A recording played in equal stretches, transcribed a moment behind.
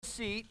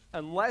seat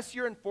unless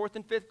you're in 4th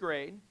and 5th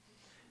grade.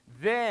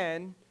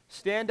 Then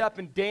stand up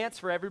and dance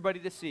for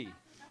everybody to see.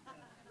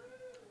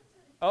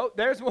 Oh,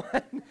 there's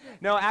one.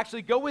 No,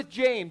 actually, go with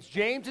James.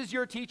 James is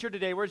your teacher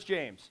today. Where's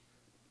James?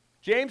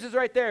 James is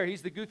right there.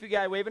 He's the goofy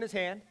guy waving his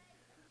hand.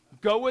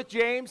 Go with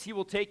James. He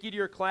will take you to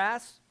your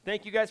class.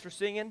 Thank you guys for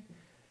singing.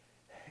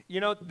 You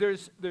know,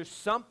 there's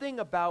something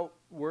about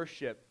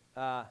worship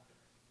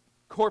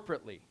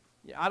corporately.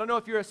 I don't know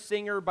if you're a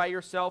singer by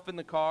yourself in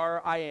the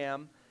car. I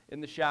am, in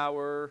the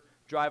shower,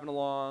 driving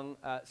along,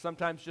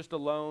 sometimes just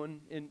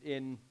alone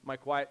in my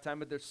quiet time.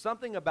 But there's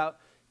something about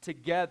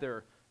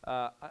together.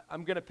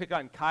 I'm going to pick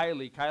on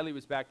Kylie. Kylie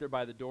was back there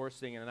by the door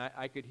singing, and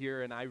I could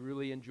hear, and I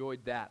really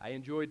enjoyed that. I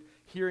enjoyed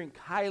hearing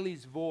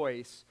Kylie's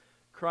voice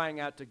crying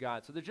out to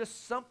God. So there's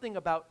just something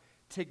about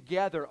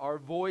together, our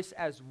voice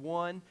as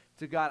one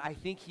to God. I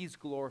think he's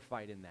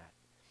glorified in that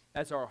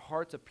as our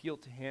hearts appeal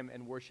to him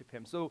and worship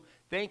him. So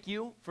thank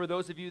you for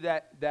those of you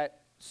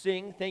that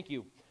sing. Thank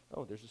you.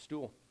 Oh, there's a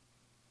stool.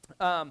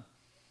 Let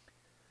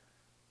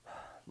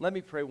me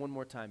pray one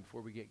more time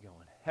before we get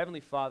going. Heavenly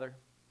Father,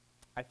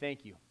 I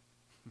thank you.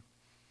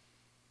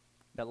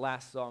 That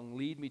last song,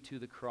 Lead Me to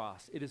the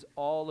Cross. It is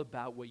all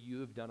about what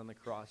you have done on the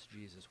cross,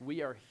 Jesus.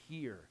 We are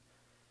here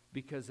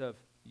because of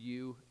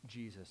you,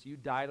 Jesus. You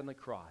died on the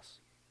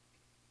cross.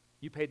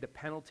 You paid the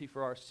penalty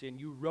for our sin.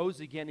 You rose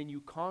again and you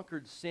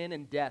conquered sin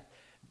and death.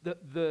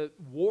 The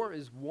war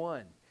is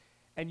won.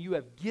 And you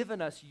have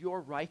given us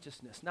your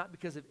righteousness, not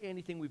because of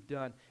anything we've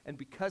done. And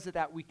because of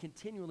that, we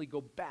continually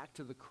go back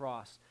to the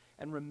cross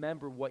and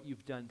remember what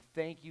you've done.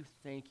 Thank you,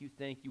 thank you,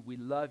 thank you. We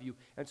love you.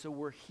 And so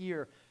we're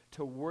here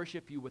to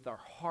worship you with our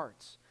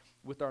hearts,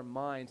 with our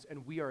minds,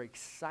 and we are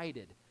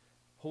excited,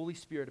 Holy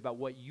Spirit, about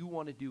what you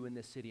want to do in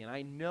this city. And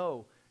I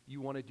know you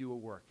want to do a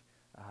work.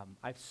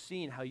 I've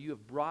seen how you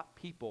have brought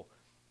people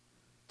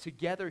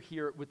together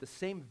here with the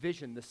same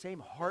vision, the same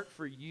heart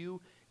for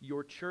you,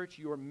 your church,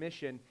 your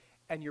mission,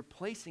 and you're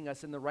placing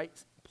us in the right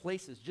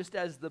places. Just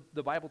as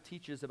the Bible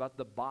teaches about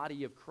the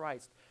body of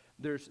Christ,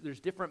 there's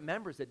different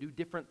members that do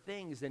different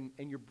things, and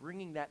you're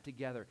bringing that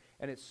together,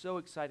 and it's so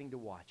exciting to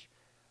watch.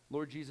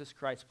 Lord Jesus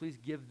Christ, please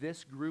give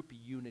this group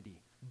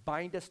unity.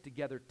 Bind us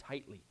together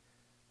tightly.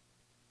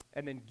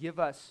 And then give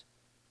us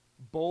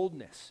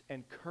boldness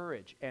and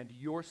courage and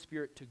your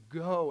spirit to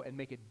go and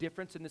make a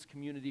difference in this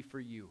community for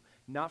you.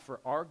 Not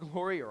for our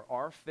glory or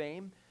our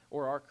fame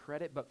or our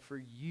credit, but for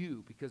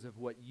you because of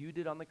what you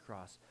did on the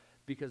cross,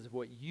 because of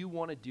what you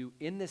want to do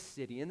in this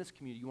city, in this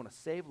community. You want to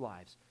save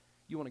lives.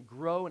 You want to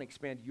grow and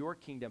expand your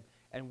kingdom,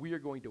 and we are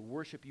going to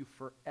worship you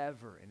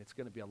forever, and it's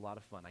going to be a lot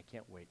of fun. I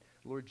can't wait.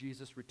 Lord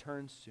Jesus,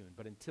 return soon,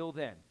 but until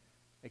then,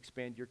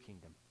 expand your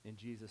kingdom. In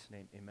Jesus'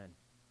 name, amen.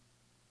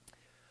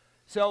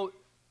 So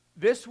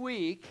this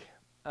week,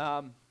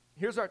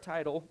 here's our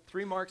title,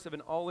 3 Marks of an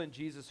All-In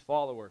Jesus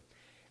Follower.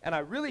 And I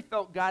really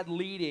felt God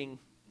leading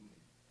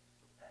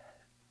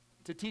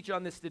to teach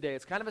on this today.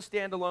 It's kind of a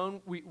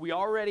standalone. We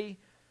already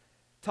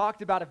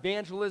talked about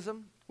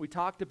evangelism. We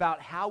talked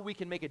about how we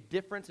can make a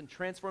difference and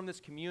transform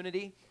this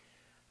community.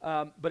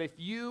 But if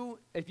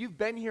you've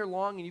been here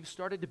long and you've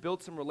started to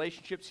build some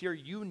relationships here,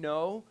 you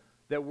know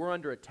that we're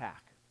under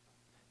attack.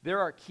 There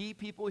are key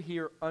people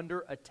here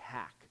under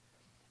attack.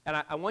 And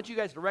I want you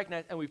guys to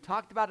recognize, and we've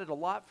talked about it a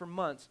lot for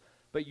months,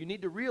 but you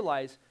need to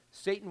realize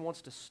Satan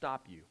wants to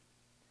stop you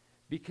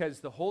because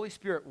the Holy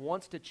Spirit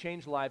wants to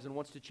change lives and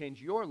wants to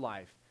change your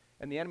life,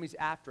 and the enemy's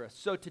after us.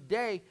 So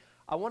today,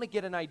 I want to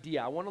get an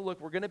idea. I want to look,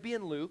 we're going to be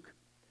in Luke.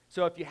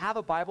 So if you have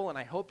a Bible, and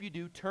I hope you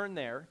do, turn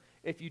there.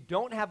 If you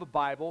don't have a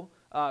Bible,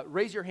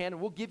 raise your hand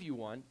and we'll give you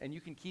one and you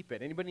can keep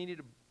it. Anybody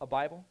need a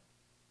Bible?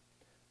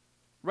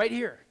 Right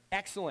here.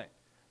 Excellent.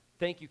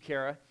 Thank you,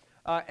 Kara.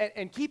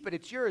 And keep it.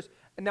 It's yours.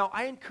 Now,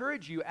 I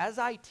encourage you, as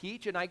I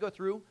teach and I go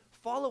through,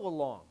 follow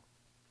along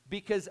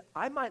because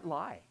I might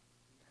lie.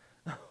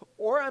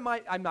 Or I'm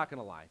not going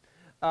to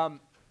lie.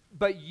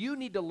 But you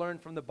need to learn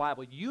from the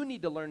Bible. You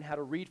need to learn how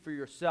to read for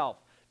yourself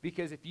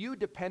because if you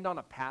depend on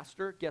a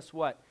pastor, guess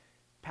what?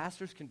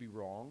 Pastors can be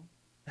wrong.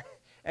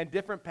 And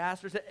different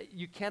pastors,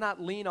 you cannot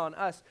lean on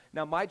us.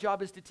 Now, my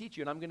job is to teach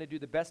you, and I'm going to do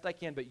the best I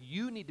can, but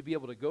you need to be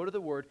able to go to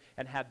the Word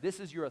and have this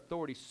as your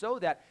authority so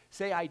that,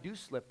 say I do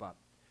slip up,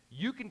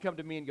 you can come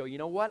to me and go, you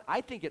know what,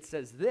 I think it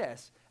says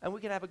this, and we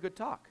can have a good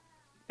talk.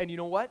 And you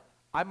know what,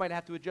 I might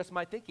have to adjust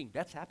my thinking.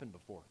 That's happened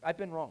before. I've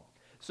been wrong.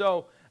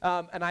 So,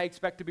 and I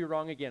expect to be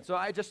wrong again.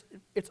 So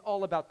it's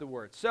all about the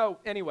Word. So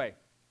anyway,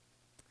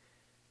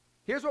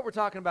 here's what we're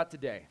talking about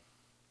today.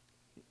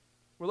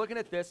 We're looking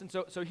at this, and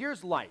so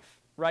here's life,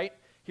 right?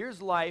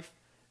 Here's life.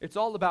 It's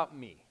all about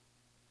me.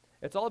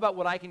 It's all about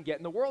what I can get.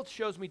 And the world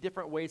shows me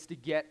different ways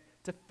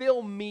to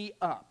fill me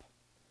up.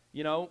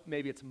 You know,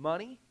 maybe it's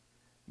money.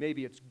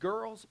 Maybe it's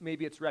girls.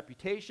 Maybe it's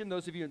reputation.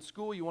 Those of you in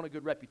school, you want a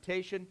good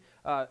reputation.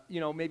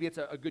 Maybe it's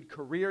a good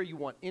career. You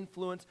want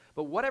influence.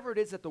 But whatever it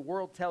is that the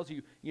world tells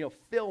you,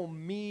 fill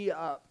me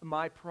up,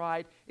 my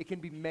pride, it can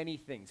be many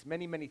things,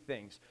 many, many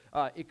things.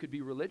 It could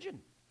be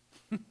religion.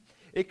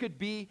 It could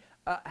be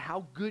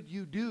how good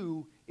you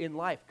do in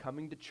life,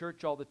 coming to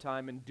church all the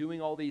time and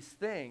doing all these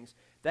things.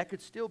 that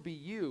could still be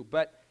you.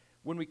 But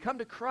when we come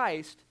to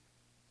Christ,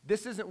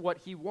 this isn't what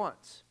he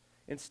wants.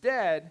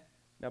 Instead,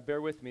 now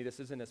bear with me, this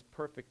isn't as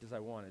perfect as I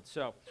wanted.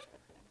 So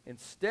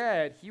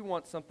instead, he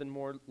wants something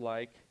more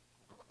like,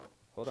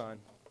 hold on.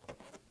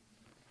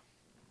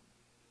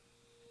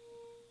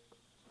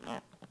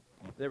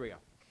 There we go.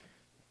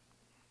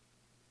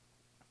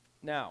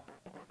 Now,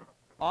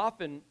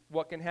 often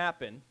what can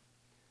happen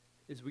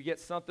is we get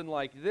something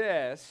like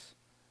this,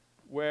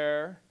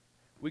 where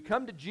we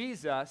come to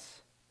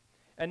Jesus,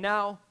 and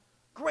now,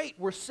 great,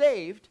 we're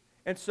saved,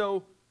 and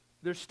so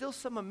there's still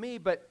some of me,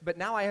 but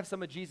now I have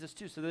some of Jesus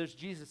too, so there's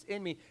Jesus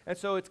in me, and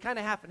so it's kind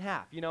of half and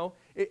half, you know?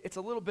 It's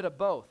a little bit of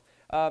both.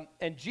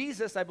 And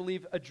Jesus, I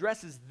believe,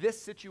 addresses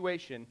this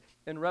situation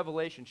in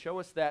Revelation. Show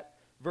us that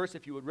verse,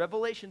 if you would.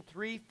 Revelation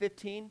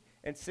 3:15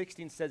 and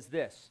 16 says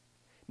this.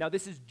 Now,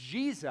 this is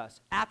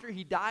Jesus, after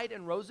he died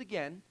and rose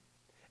again,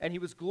 and he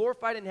was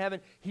glorified in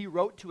heaven, he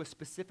wrote to a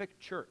specific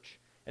church.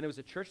 And it was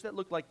a church that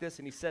looked like this,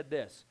 and he said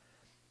this,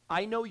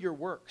 I know your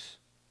works.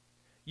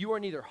 You are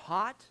neither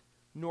hot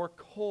nor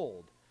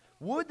cold.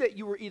 Would that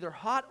you were either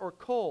hot or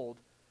cold,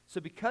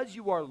 so because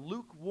you are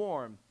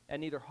lukewarm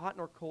and neither hot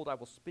nor cold, I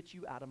will spit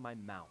you out of my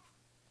mouth.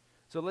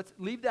 So let's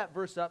leave that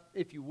verse up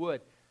if you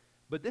would.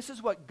 But this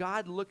is what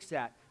God looks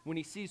at when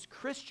he sees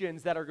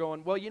Christians that are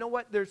going, well, you know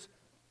what, there's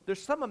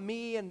some of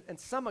me and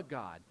some of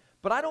God,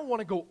 but I don't want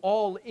to go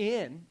all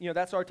in. You know,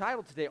 that's our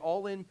title today,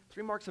 All In,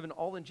 3 marks of an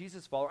all-in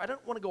Jesus follower. I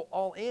don't want to go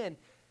all in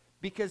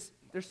because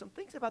there's some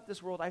things about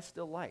this world I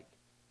still like.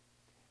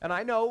 And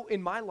I know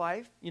in my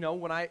life, you know,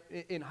 when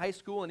in high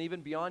school and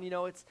even beyond, you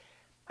know,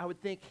 I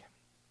would think,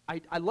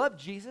 I love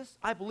Jesus,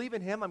 I believe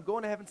in him, I'm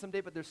going to heaven someday,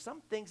 but there's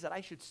some things that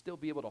I should still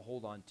be able to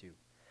hold on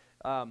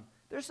to.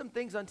 There's some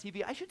things on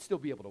TV I should still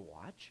be able to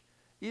watch,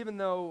 even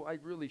though I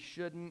really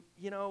shouldn't.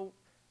 You know,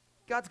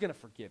 God's going to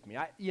forgive me.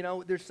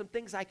 There's some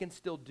things I can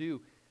still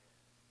do.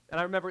 And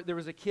I remember there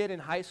was a kid in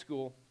high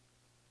school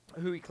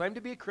who he claimed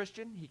to be a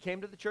Christian. He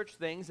came to the church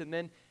things, and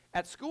then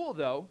at school,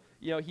 though,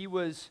 you know, he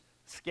was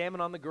scamming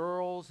on the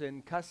girls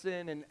and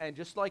cussing and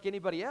just like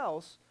anybody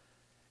else.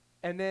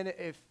 And then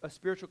if a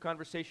spiritual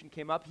conversation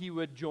came up, he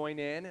would join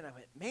in. And I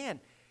went, man,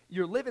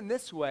 you're living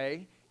this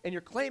way, and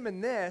you're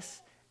claiming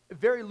this,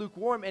 very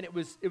lukewarm, and it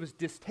was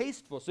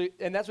distasteful. So,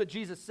 and that's what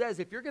Jesus says,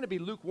 if you're going to be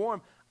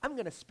lukewarm, I'm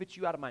going to spit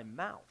you out of my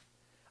mouth.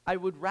 I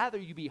would rather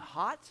you be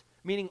hot,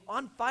 meaning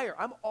on fire,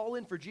 I'm all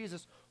in for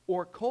Jesus,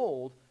 or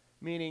cold,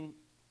 meaning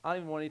I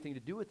don't even want anything to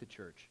do with the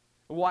church.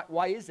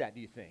 Why is that,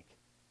 do you think?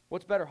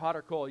 What's better, hot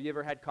or cold? You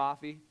ever had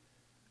coffee?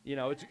 You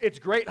know, it's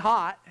great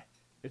hot,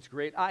 it's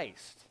great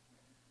iced.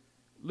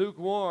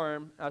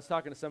 Lukewarm, I was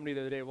talking to somebody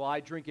the other day, well,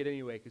 I drink it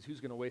anyway, because who's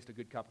going to waste a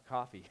good cup of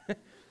coffee?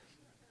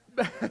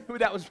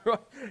 That was wrong.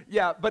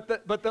 Yeah,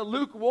 but the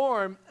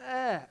lukewarm,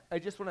 I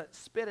just want to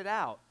spit it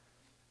out.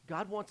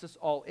 God wants us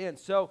all in.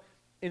 So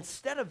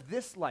instead of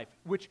this life,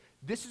 which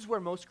this is where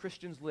most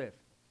Christians live,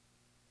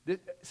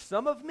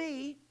 some of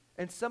me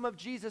and some of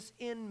Jesus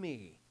in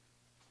me,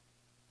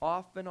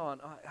 off and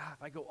on.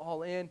 If I go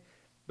all in,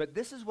 but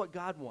this is what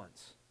God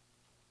wants.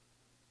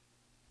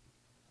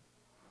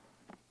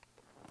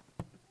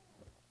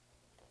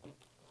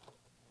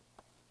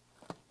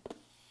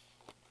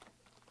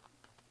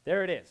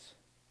 There it is.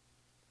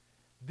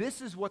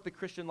 This is what the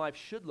Christian life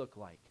should look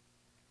like.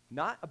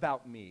 Not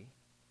about me,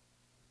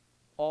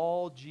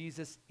 all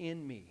Jesus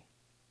in me.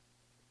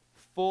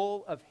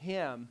 Full of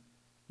him,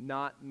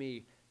 not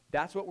me.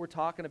 That's what we're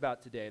talking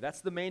about today.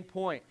 That's the main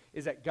point,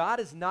 is that God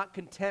is not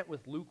content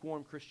with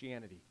lukewarm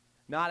Christianity.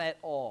 Not at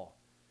all.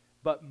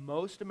 But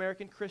most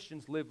American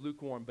Christians live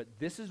lukewarm, but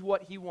this is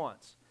what he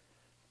wants.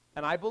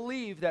 And I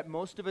believe that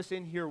most of us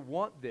in here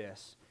want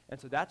this. And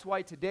so that's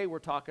why today we're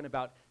talking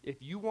about,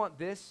 if you want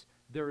this,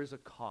 there is a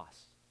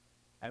cost.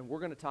 And we're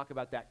going to talk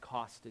about that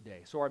cost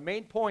today. So our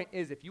main point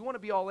is, if you want to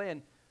be all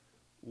in,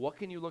 what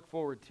can you look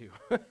forward to?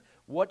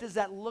 What does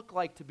that look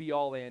like to be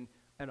all in?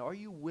 And are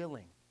you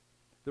willing?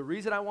 The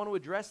reason I want to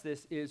address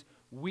this is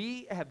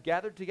we have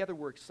gathered together.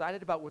 We're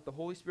excited about what the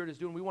Holy Spirit is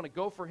doing. We want to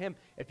go for him.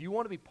 If you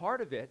want to be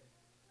part of it,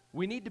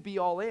 we need to be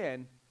all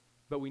in,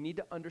 but we need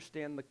to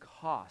understand the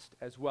cost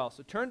as well.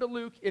 So turn to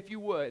Luke, if you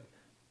would.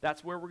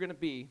 That's where we're going to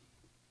be.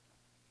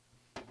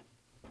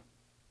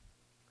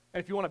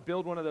 And if you want to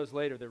build one of those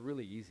later, they're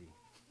really easy.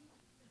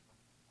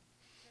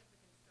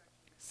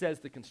 Says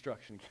the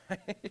construction guy.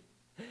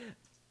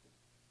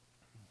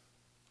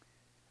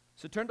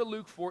 So turn to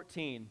Luke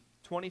 14,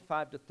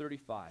 25 to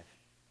 35.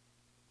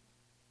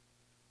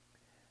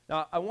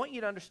 Now, I want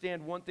you to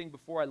understand one thing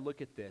before I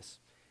look at this,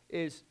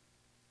 is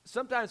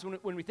sometimes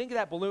when we think of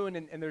that balloon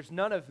and there's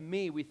none of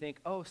me, we think,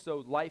 oh,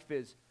 so life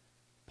is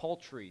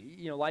paltry,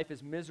 you know, life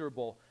is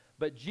miserable.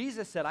 But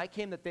Jesus said, I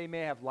came that they may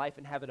have life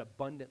and have it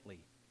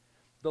abundantly.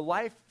 The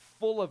life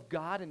full of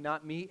God and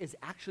not me is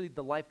actually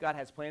the life God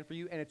has planned for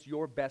you, and it's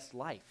your best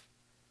life.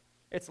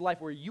 It's a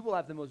life where you will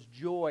have the most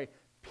joy,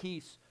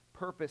 peace,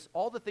 purpose,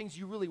 all the things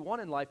you really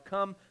want in life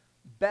come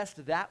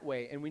best that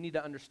way, and we need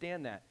to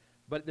understand that.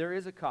 But there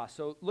is a cost.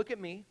 So look at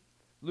me,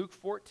 Luke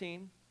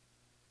 14,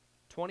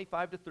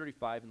 25 to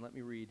 35, and let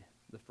me read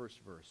the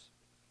first verse.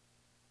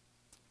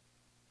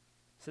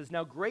 It says,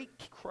 now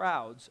great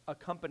crowds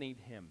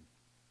accompanied him.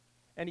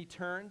 And he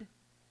turned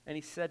and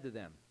he said to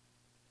them.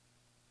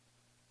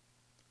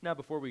 Now,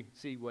 before we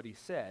see what he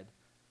said,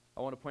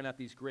 I want to point out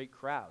these great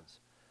crowds.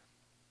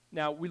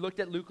 Now, we looked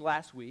at Luke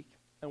last week,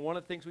 and one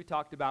of the things we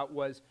talked about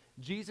was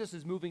Jesus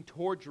is moving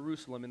toward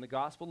Jerusalem in the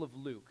Gospel of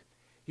Luke.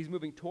 He's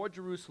moving toward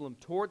Jerusalem,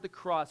 toward the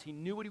cross. He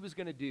knew what he was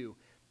going to do.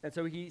 And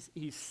so he's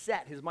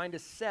set, his mind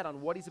is set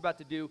on what he's about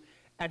to do,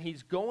 and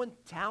he's going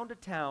town to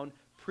town,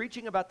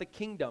 preaching about the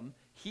kingdom,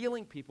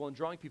 healing people and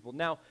drawing people.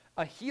 Now,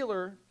 a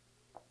healer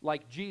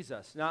like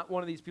Jesus, not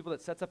one of these people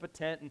that sets up a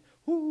tent and,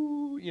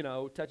 whoo,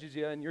 touches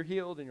you and you're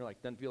healed and you're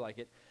like, doesn't feel like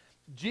it.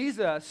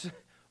 Jesus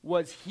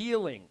was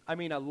healing. I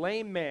mean, a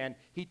lame man,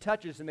 he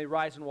touches and they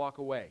rise and walk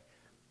away.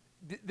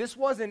 This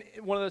wasn't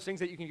one of those things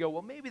that you can go,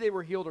 well, maybe they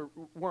were healed or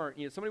weren't.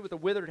 Somebody with a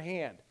withered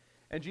hand,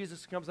 and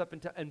Jesus comes up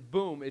and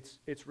boom,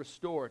 it's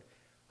restored.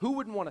 Who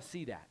wouldn't want to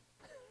see that,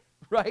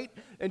 right?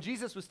 And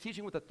Jesus was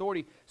teaching with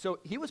authority, so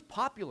he was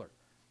popular.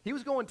 He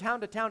was going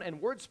town to town,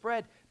 and word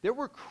spread. There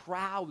were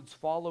crowds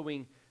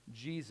following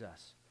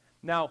Jesus.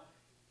 Now,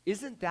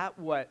 isn't that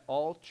what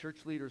all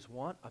church leaders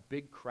want, a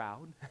big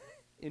crowd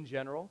in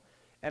general?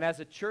 And as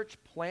a church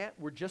plant,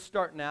 we're just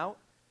starting out.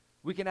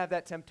 We can have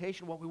that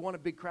temptation. Well, we want a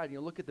big crowd.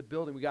 Look at the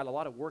building. We got a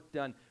lot of work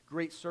done.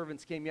 Great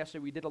servants came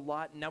yesterday. We did a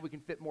lot, and now we can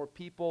fit more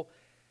people.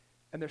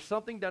 And there's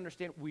something to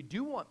understand. We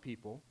do want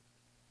people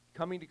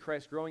coming to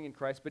Christ, growing in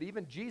Christ. But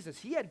even Jesus,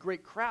 he had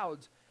great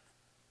crowds,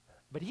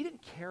 but he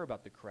didn't care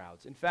about the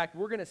crowds. In fact,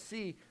 we're going to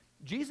see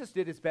Jesus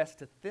did his best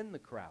to thin the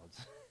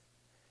crowds.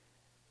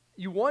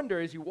 You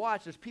wonder as you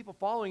watch, there's people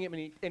following him,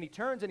 and he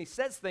turns and he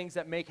says things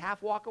that make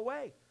half walk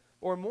away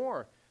or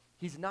more.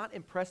 He's not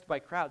impressed by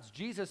crowds.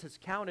 Jesus has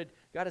counted,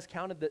 God has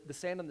counted the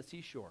sand on the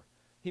seashore.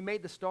 He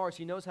made the stars.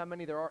 He knows how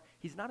many there are.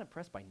 He's not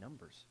impressed by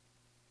numbers.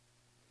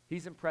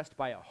 He's impressed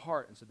by a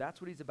heart, and so that's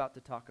what he's about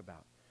to talk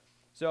about.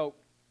 So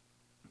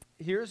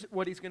here's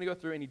what he's going to go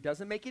through, and he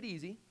doesn't make it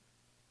easy.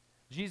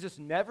 Jesus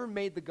never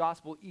made the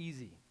gospel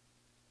easy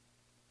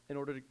in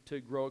order to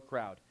grow a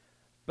crowd,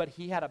 but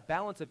he had a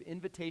balance of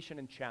invitation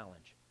and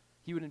challenge.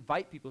 He would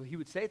invite people. He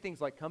would say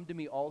things like, come to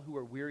me all who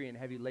are weary and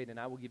heavy laden, and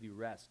I will give you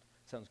rest.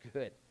 Sounds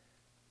good.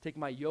 Take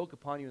my yoke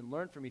upon you and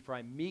learn from me, for I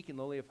am meek and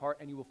lowly of heart,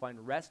 and you will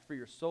find rest for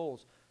your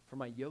souls. For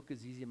my yoke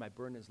is easy and my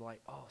burden is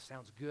light. Oh,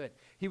 sounds good.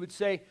 He would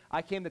say,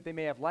 I came that they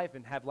may have life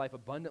and have life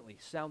abundantly.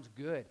 Sounds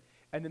good.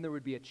 And then there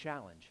would be a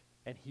challenge.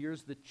 And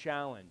here's the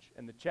challenge.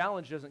 And the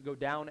challenge doesn't go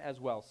down as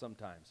well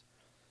sometimes.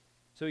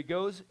 So he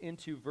goes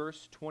into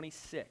verse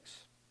 26.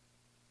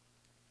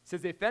 It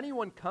says, if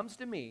anyone comes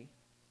to me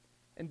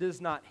and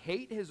does not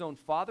hate his own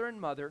father and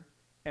mother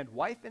and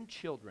wife and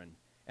children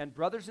and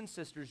brothers and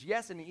sisters,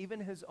 yes, and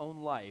even his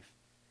own life,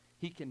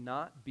 he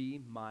cannot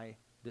be my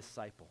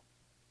disciple.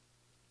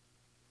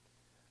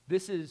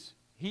 This is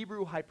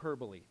Hebrew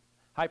hyperbole.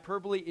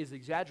 Hyperbole is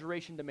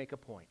exaggeration to make a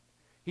point.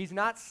 He's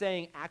not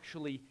saying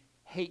actually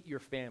hate your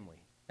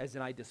family, as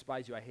in I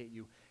despise you, I hate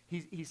you.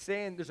 He's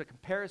saying there's a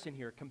comparison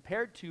here.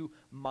 Compared to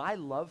my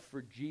love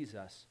for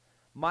Jesus,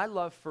 my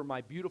love for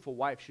my beautiful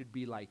wife should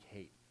be like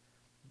hate.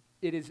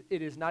 It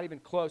is not even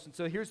close. And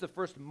so here's the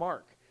first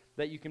mark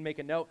that you can make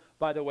a note.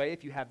 By the way,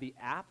 if you have the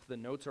app, the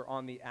notes are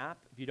on the app.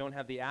 If you don't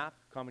have the app,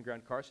 Common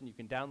Ground Carson, you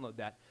can download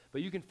that.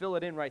 But you can fill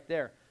it in right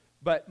there.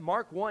 But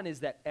mark 1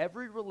 is that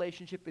every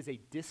relationship is a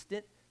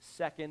distant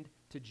second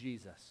to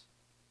Jesus.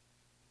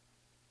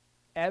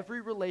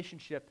 Every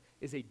relationship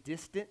is a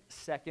distant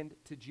second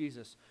to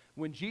Jesus.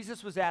 When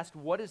Jesus was asked,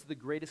 what is the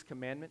greatest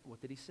commandment? What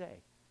did he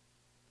say?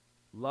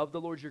 Love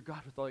the Lord your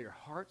God with all your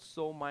heart,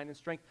 soul, mind, and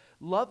strength.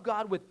 Love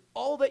God with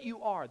all that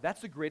you are.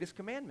 That's the greatest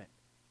commandment.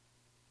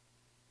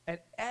 And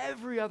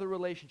every other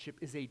relationship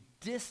is a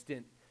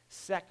distant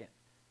second.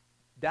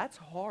 That's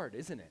hard,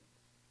 isn't it?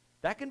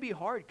 That can be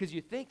hard because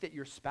you think that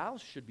your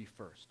spouse should be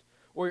first.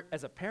 Or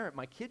as a parent,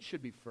 my kids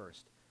should be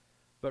first.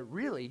 But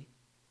really,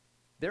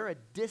 they're a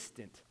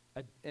distant,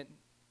 and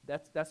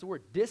that's the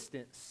word,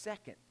 distant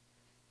second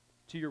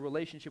to your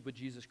relationship with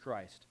Jesus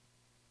Christ.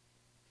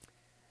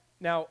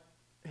 Now,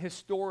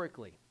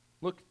 historically,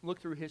 look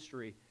through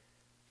history.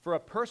 For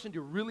a person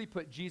to really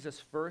put Jesus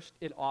first,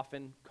 it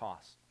often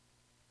costs.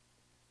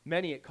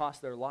 Many, it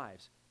costs their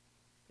lives.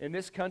 In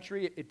this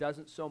country, it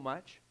doesn't so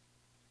much.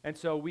 And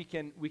so we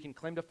can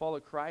claim to follow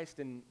Christ,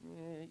 and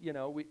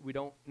we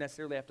don't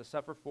necessarily have to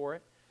suffer for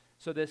it.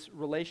 So this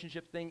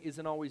relationship thing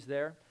isn't always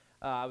there.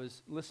 I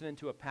was listening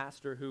to a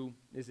pastor who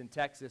is in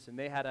Texas, and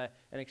they had an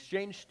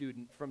exchange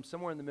student from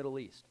somewhere in the Middle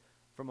East,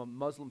 from a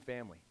Muslim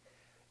family.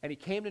 And he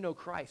came to know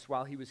Christ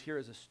while he was here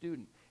as a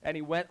student. And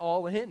he went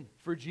all in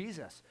for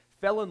Jesus,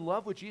 fell in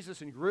love with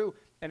Jesus and grew.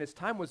 And his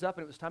time was up,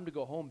 and it was time to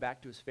go home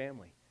back to his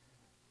family.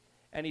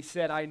 And he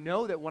said, I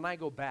know that when I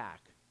go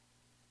back,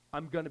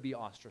 I'm going to be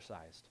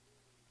ostracized.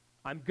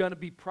 I'm going to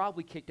be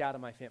probably kicked out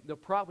of my family. They'll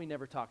probably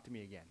never talk to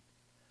me again.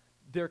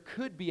 There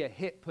could be a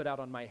hit put out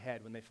on my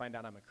head when they find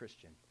out I'm a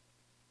Christian.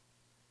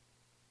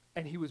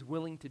 And he was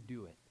willing to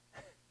do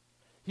it.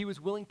 He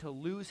was willing to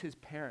lose his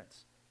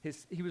parents.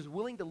 He was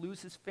willing to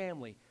lose his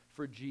family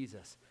for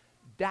Jesus.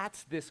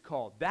 That's this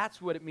call.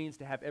 That's what it means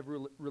to have every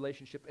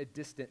relationship a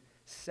distant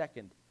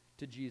second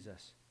to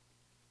Jesus.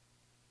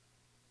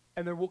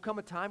 And there will come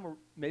a time where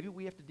maybe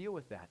we have to deal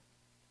with that.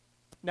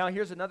 Now,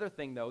 here's another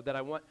thing, though, that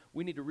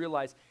we need to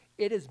realize.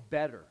 It is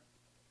better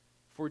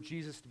for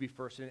Jesus to be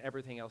first and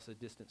everything else a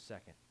distant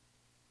second.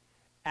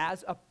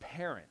 As a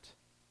parent,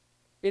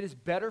 it is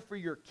better for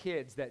your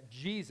kids that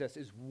Jesus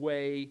is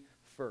way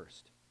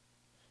first.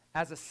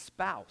 As a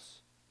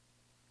spouse,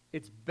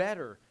 it's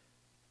better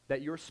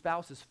that your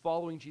spouse is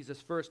following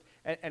Jesus first.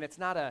 And it's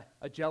not a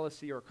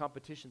jealousy or a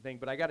competition thing,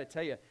 but I got to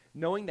tell you,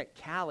 knowing that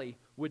Callie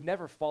would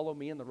never follow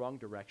me in the wrong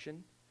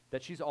direction,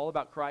 that she's all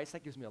about Christ,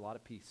 that gives me a lot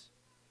of peace.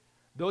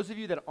 Those of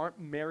you that aren't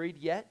married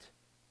yet,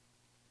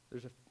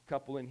 there's a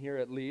couple in here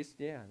at least.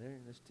 Yeah,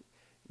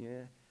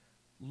 yeah.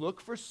 Look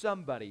for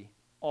somebody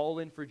all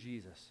in for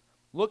Jesus.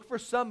 Look for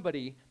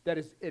somebody that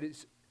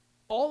is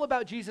all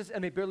about Jesus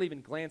and they barely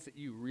even glance at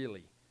you,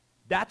 really.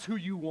 That's who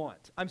you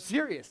want. I'm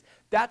serious.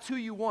 That's who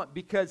you want,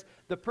 because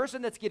the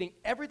person that's getting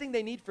everything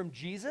they need from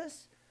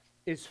Jesus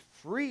is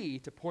free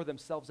to pour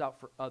themselves out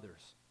for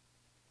others.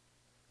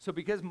 So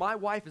because my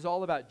wife is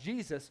all about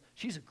Jesus,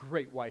 she's a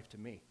great wife to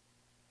me.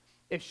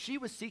 If she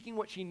was seeking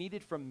what she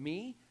needed from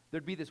me,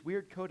 there'd be this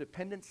weird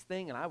codependence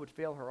thing, and I would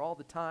fail her all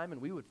the time,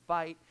 and we would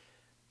fight.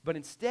 But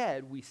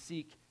instead, we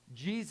seek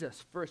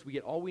Jesus first. We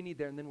get all we need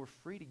there, and then we're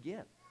free to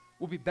give.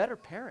 We'll be better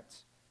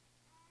parents.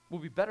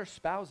 We'll be better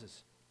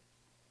spouses.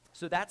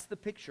 So that's the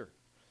picture.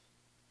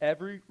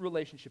 Every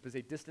relationship is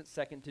a distant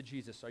second to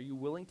Jesus. Are you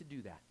willing to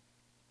do that?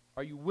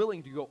 Are you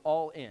willing to go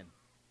all in?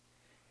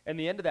 And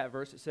the end of that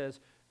verse, it says,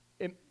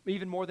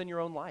 even more than your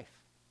own life.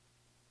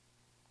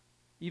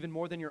 Even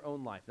more than your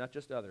own life, not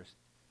just others.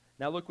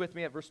 Now look with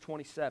me at verse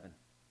 27.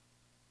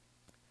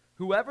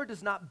 Whoever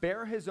does not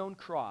bear his own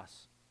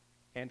cross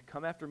and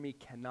come after me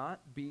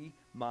cannot be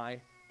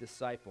my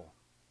disciple.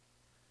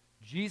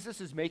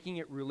 Jesus is making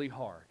it really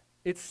hard.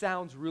 It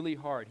sounds really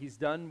hard. He's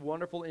done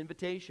wonderful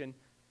invitation.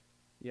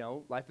 You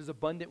know, life is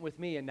abundant with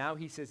me. And now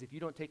he says, if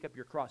you don't take up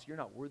your cross, you're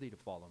not worthy to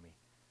follow me.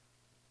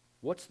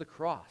 What's the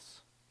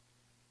cross?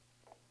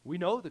 We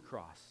know the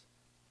cross.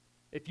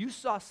 If you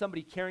saw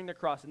somebody carrying the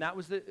cross, and that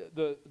was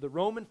the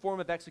Roman form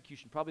of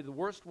execution, probably the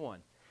worst one,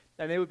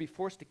 and they would be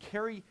forced to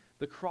carry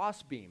the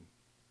crossbeam,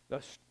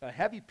 a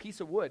heavy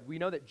piece of wood. We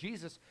know that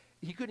Jesus,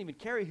 he couldn't even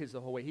carry his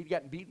the whole way. He'd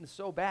gotten beaten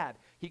so bad,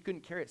 he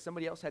couldn't carry it.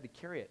 Somebody else had to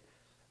carry it.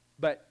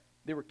 But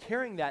they were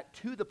carrying that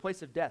to the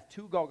place of death,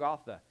 to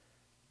Golgotha,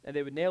 and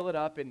they would nail it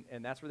up, and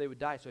that's where they would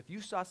die. So if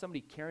you saw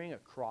somebody carrying a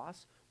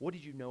cross, what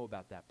did you know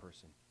about that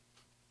person?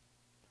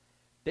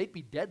 They'd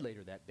be dead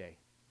later that day.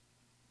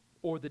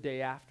 Or the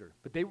day after.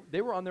 But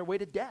they were on their way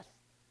to death.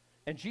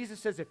 And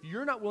Jesus says, if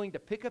you're not willing to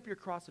pick up your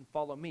cross and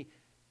follow me,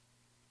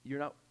 you're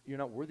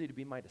not worthy to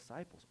be my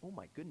disciples. Oh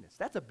my goodness,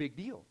 that's a big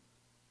deal.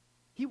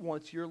 He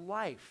wants your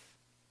life.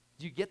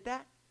 Do you get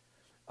that?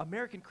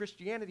 American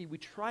Christianity, we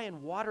try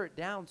and water it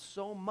down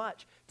so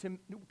much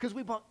because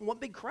we want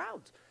big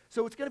crowds.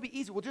 So it's going to be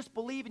easy. Well, just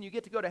believe and you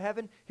get to go to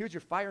heaven. Here's your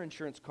fire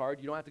insurance card.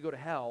 You don't have to go to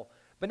hell.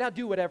 But now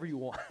do whatever you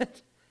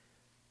want.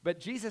 But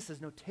Jesus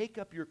says, no, take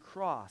up your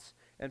cross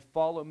and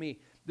follow me.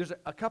 There's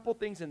a couple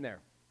things in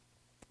there.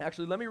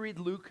 Actually, let me read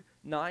Luke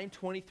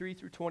 9:23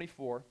 through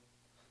 24,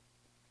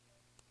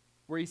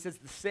 where he says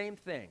the same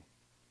thing.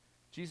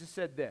 Jesus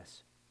said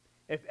this,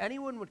 if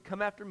anyone would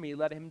come after me,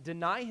 let him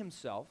deny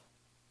himself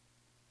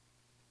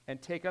and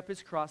take up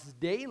his cross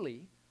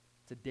daily,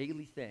 it's a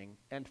daily thing,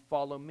 and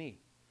follow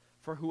me.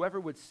 For whoever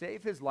would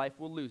save his life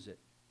will lose it,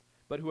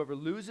 but whoever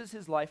loses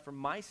his life for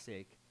my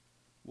sake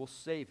will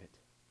save it.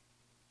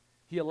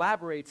 He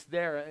elaborates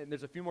there, and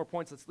there's a few more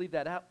points. Let's leave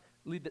that out.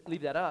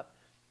 Leave that up.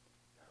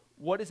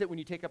 What is it when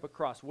you take up a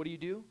cross? What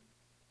do?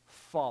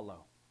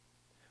 Follow.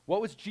 What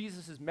was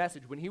Jesus'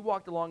 message? When he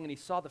walked along and he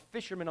saw the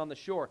fishermen on the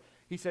shore,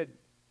 he said,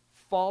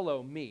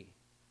 follow me.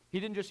 He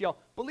didn't just yell,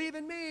 believe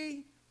in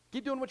me.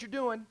 Keep doing what you're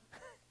doing.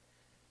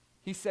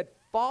 He said,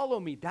 follow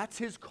me. That's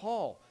his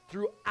call.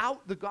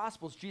 Throughout the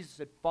Gospels, Jesus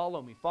said,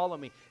 follow me, follow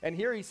me. And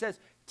here he says,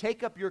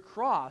 take up your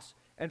cross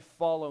and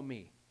follow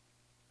me.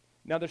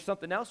 Now, there's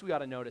something else we ought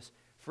to notice.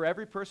 For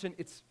every person,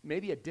 it's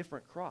maybe a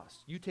different cross.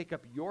 You take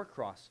up your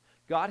cross.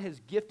 God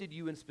has gifted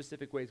you in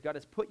specific ways. God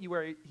has put you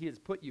where he has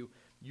put you.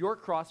 Your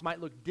cross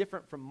might look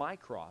different from my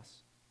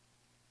cross,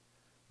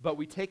 but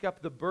we take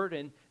up the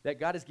burden that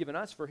God has given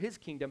us for his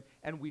kingdom,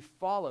 and we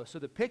follow. So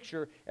the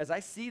picture, as I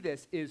see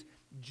this, is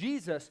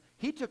Jesus,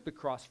 he took the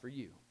cross for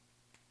you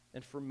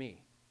and for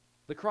me.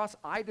 The cross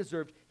I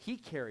deserved, he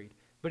carried,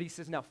 but he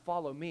says, now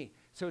follow me.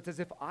 So it's as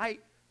if I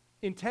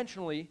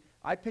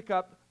pick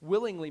up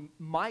willingly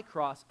my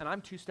cross, and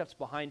I'm 2 steps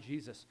behind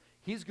Jesus.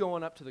 He's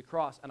going up to the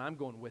cross, and I'm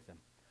going with him.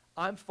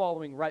 I'm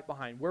following right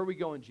behind. Where are we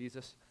going,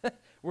 Jesus?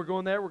 We're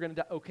going there. We're going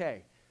to die.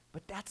 Okay.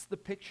 But that's the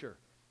picture.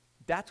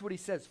 That's what he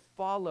says.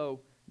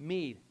 Follow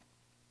me.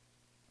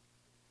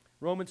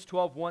 Romans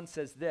 12:1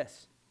 says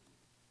this.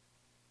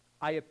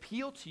 I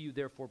appeal to you,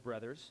 therefore,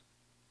 brothers,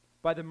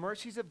 by the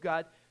mercies of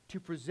God,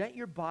 to present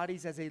your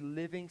bodies as a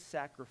living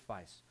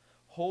sacrifice,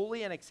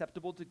 holy and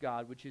acceptable to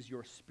God, which is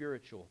your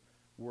spiritual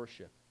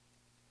worship.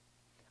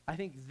 I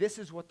think this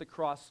is what the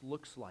cross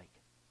looks like.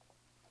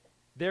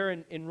 There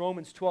in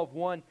Romans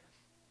 12:1,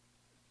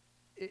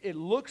 it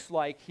looks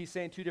like he's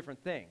saying two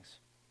different things.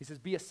 He says,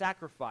 be a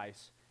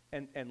sacrifice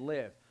and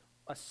live.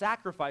 A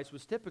sacrifice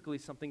was typically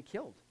something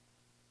killed.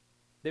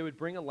 They would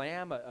bring a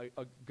lamb,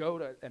 a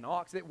goat, an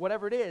ox,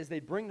 whatever it is,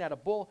 they'd bring that, a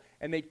bull,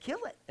 and they'd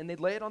kill it, and they'd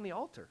lay it on the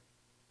altar.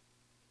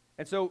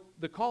 And so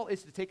the call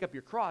is to take up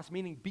your cross,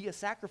 meaning be a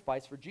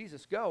sacrifice for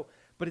Jesus, go.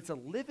 But it's a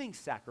living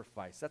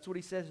sacrifice. That's what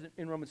he says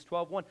in Romans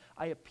 12:1.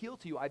 I appeal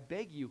to you, I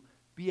beg you,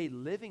 be a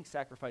living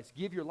sacrifice.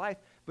 Give your life,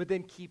 but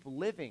then keep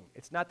living.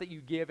 It's not that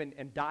you give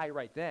and die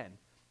right then.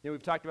 You know,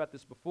 we've talked about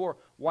this before.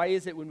 Why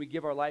is it when we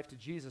give our life to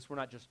Jesus, we're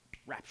not just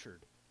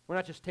raptured? We're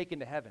not just taken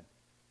to heaven.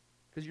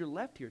 Because you're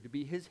left here to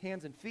be his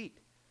hands and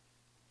feet.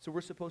 So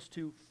we're supposed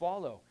to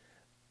follow.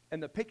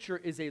 And the picture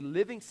is a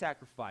living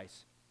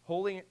sacrifice,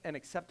 holy and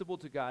acceptable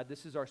to God.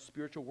 This is our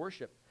spiritual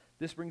worship.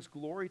 This brings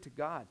glory to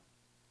God.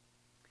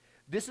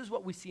 This is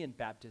what we see in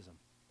baptism.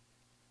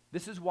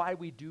 This is why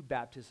we do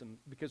baptism.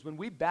 Because when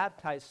we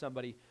baptize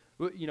somebody,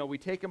 we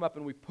take them up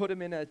and we put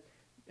them in a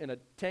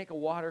tank of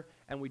water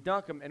and we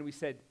dunk them and we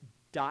said,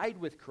 died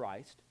with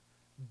Christ,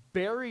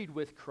 buried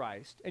with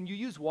Christ. And you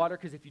use water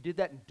because if you did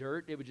that in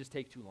dirt, it would just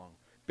take too long.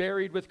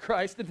 Buried with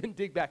Christ and then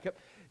dig back up.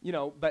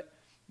 But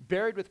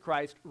buried with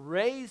Christ,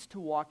 raised to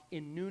walk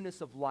in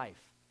newness of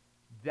life.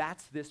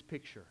 That's this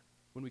picture.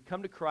 When we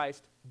come to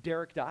Christ,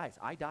 Derek dies.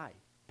 I die.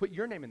 Put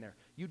your name in there.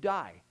 You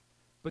die.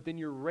 But then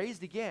you're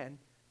raised again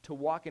to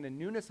walk in a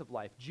newness of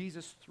life.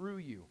 Jesus through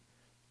you.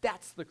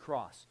 That's the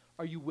cross.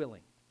 Are you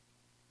willing?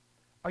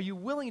 Are you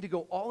willing to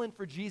go all in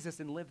for Jesus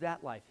and live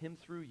that life, him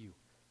through you?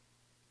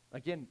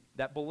 Again,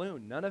 that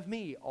balloon, none of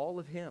me, all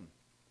of him.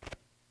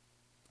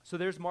 So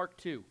there's Mark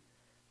 2.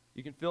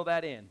 You can fill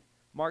that in.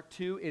 Mark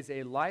 2 is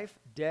a life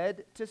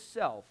dead to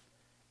self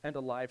and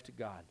alive to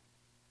God.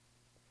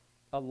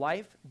 A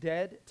life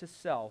dead to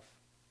self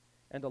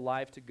and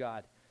alive to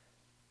God.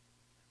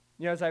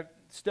 As I've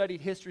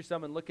studied history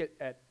some and look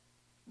at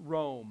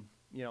Rome,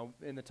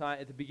 in the time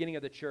at the beginning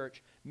of the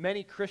church,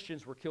 many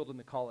Christians were killed in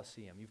the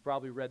Colosseum. You've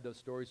probably read those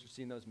stories or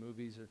seen those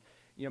movies. Or,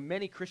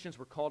 many Christians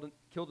were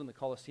killed in the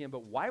Colosseum,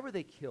 but why were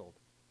they killed?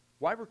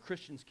 Why were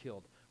Christians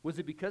killed? Was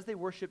it because they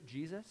worshiped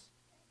Jesus?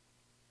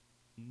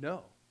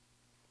 No.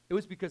 It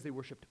was because they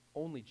worshiped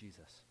only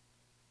Jesus.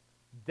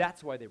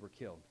 That's why they were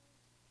killed.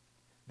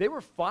 They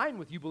were fine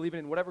with you believing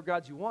in whatever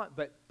gods you want,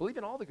 but believe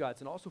in all the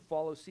gods and also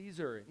follow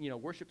Caesar,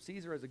 worship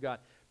Caesar as a god.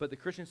 But the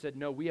Christians said,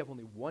 no, we have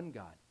only one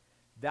God.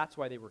 That's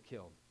why they were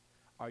killed.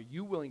 Are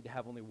you willing to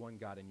have only one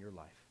God in your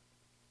life?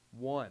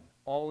 One,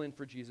 all in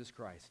for Jesus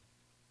Christ.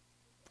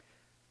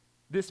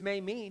 This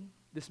may mean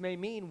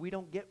we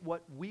don't get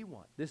what we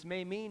want. This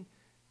may mean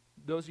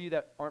those of you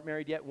that aren't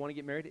married yet want to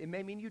get married. It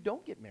may mean you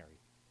don't get married.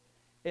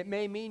 It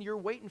may mean you're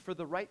waiting for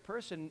the right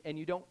person and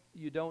you don't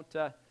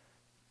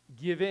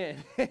give in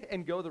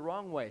and go the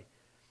wrong way.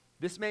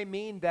 This may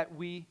mean that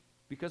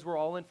because we're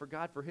all in for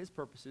God for his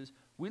purposes,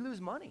 we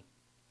lose money.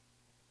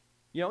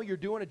 You're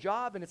doing a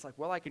job and it's like,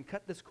 well, I can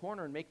cut this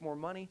corner and make more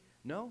money.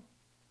 No,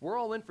 we're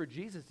all in for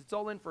Jesus. It's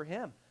all in for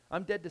him.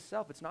 I'm dead to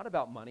self. It's not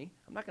about money.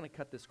 I'm not going to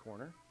cut this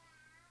corner.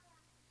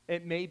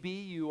 It may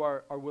be you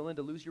are willing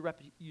to lose your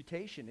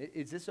reputation.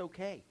 Is this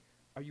okay?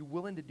 Are you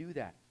willing to do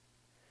that?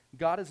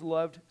 God is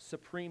loved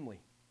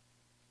supremely.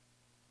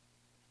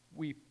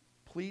 We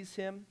please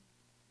him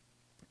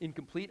in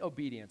complete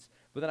obedience.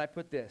 But then I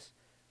put this,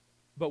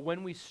 but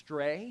when we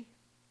stray,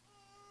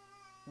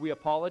 we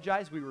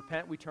apologize, we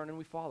repent, we turn, and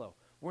we follow.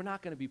 We're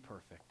not going to be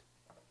perfect.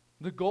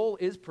 The goal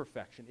is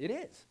perfection. It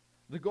is.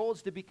 The goal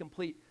is to be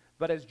complete.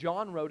 But as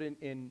John wrote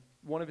in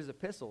one of his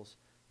epistles,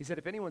 he said,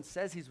 if anyone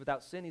says he's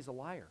without sin, he's a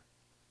liar.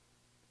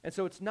 And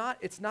so it's not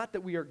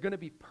that we are going to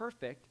be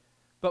perfect,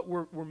 but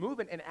we're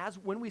moving. And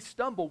when we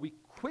stumble, we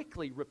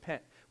quickly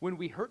repent. When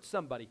we hurt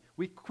somebody,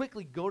 we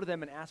quickly go to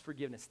them and ask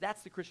forgiveness.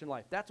 That's the Christian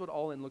life. That's what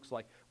all in looks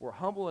like. We're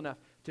humble enough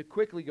to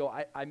quickly go,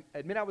 I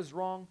admit I was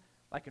wrong.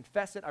 I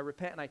confess it, I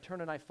repent, and I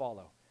turn and I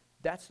follow.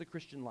 That's the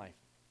Christian life.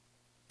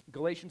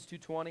 Galatians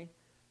 2:20,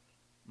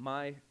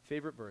 my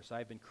favorite verse. I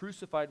have been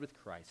crucified with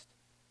Christ.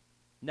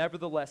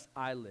 Nevertheless,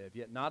 I live,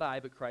 yet not I,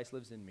 but Christ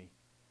lives in me.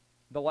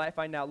 The life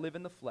I now live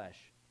in the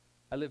flesh,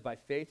 I live by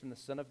faith in the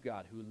Son of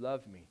God who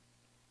loved me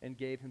and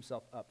gave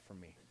himself up for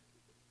me.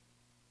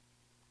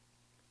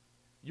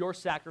 Your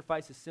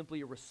sacrifice is simply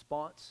a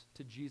response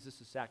to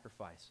Jesus'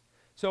 sacrifice.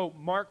 So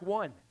Mark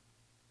 1,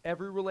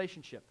 every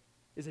relationship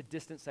is a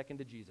distant second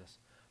to Jesus.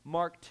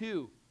 Mark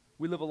 2,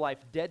 we live a life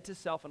dead to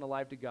self and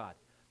alive to God.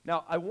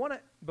 Now,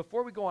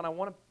 before we go on, I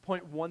want to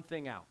point one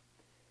thing out.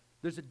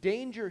 There's a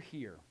danger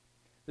here.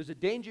 There's a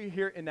danger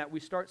here in that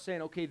we start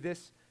saying, okay,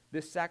 this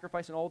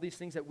sacrifice and all these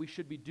things that we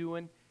should be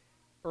doing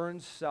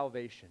earns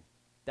salvation.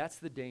 That's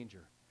the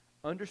danger.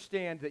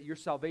 Understand that your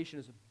salvation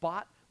is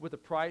bought with a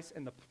price,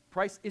 and the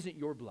price isn't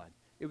your blood.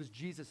 It was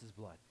Jesus'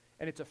 blood.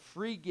 And it's a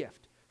free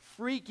gift.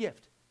 Free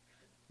gift.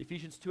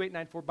 Ephesians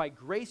 2:8-9, for by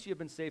grace you have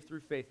been saved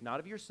through faith, not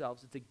of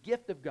yourselves. It's a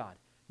gift of God,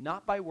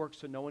 not by works,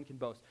 so no one can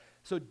boast.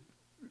 So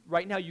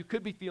right now you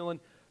could be feeling,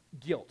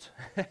 guilt.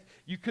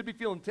 You could be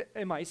feeling,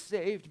 am I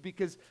saved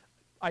because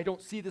I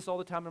don't see this all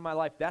the time in my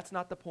life? That's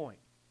not the point,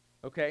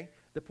 okay?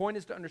 The point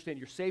is to understand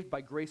you're saved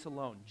by grace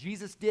alone.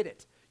 Jesus did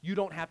it. You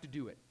don't have to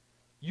do it.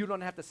 You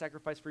don't have to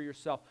sacrifice for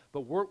yourself.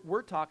 But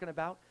we're talking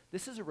about,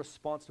 this is a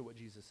response to what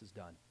Jesus has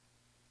done.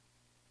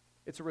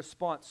 It's a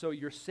response. So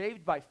you're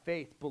saved by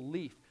faith,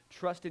 belief,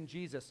 trust in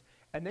Jesus,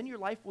 and then your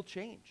life will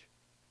change.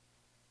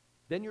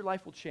 Then your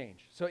life will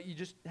change. So you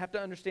just have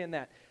to understand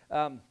that.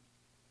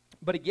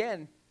 But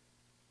again,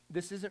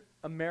 this isn't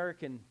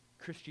American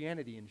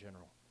Christianity in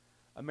general.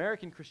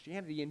 American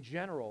Christianity in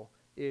general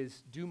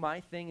is do my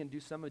thing and do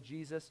some of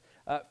Jesus.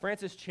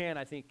 Francis Chan,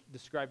 I think,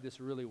 described this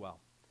really well.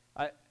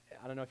 I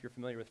don't know if you're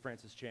familiar with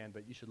Francis Chan,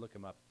 but you should look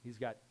him up. He's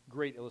got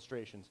great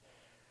illustrations.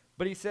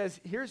 But he says,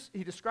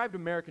 he described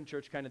American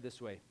church kind of this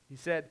way. He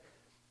said,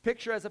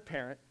 picture as a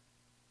parent,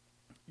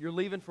 you're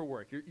leaving for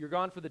work. You're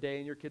gone for the day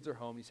and your kids are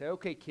home. You say,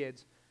 okay,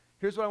 kids,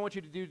 here's what I want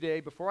you to do today.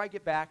 Before I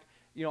get back,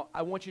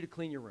 I want you to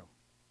clean your room.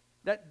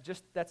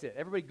 That's it.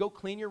 Everybody go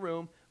clean your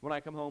room when I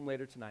come home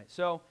later tonight.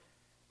 So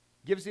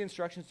gives the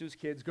instructions to his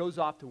kids, goes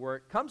off to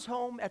work, comes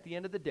home at the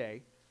end of the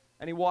day,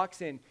 and he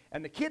walks in,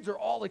 and the kids are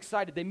all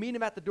excited. They meet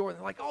him at the door, and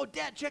they're like, oh,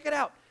 Dad, check it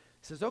out.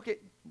 He says, okay,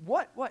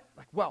 what? Like,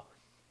 well,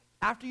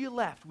 after you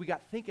left, we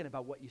got thinking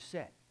about what you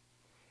said.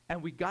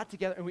 And we got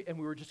together, and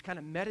we were just kind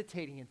of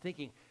meditating and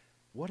thinking,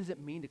 what does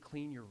it mean to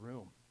clean your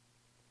room?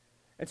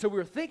 And so we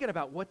were thinking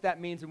about what that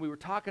means, and we were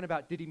talking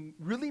about, did he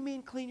really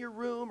mean clean your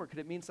room, or could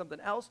it mean something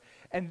else?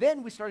 And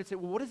then we started to say,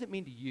 well, what does it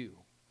mean to you?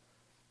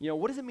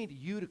 What does it mean to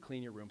you to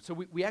clean your room? So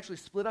we actually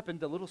split up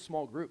into little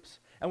small groups,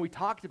 and we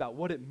talked about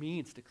what it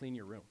means to clean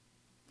your room.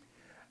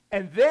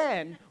 And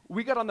then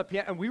we got on the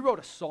piano, and we wrote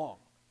a song.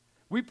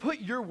 We put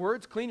your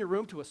words, clean your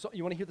room, to a song.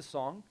 You want to hear the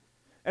song?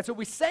 And so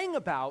we sang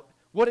about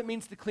what it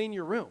means to clean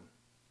your room.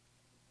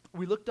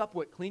 We looked up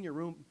what clean your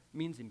room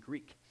means in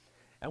Greek,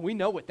 and we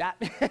know what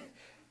that meant.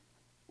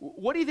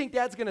 What do you think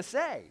Dad's going to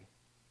say?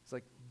 It's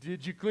like,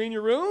 did you clean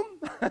your room?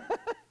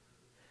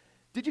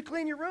 Did you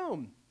clean your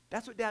room?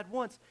 That's what Dad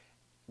wants.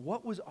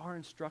 What was our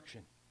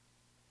instruction?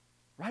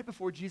 Right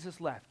before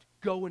Jesus left,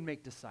 go and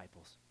make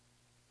disciples.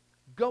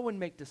 Go and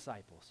make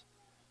disciples.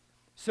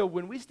 So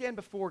when we stand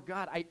before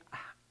God,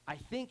 I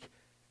think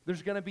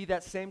there's going to be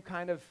that same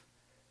kind of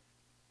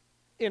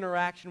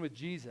interaction with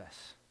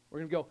Jesus. We're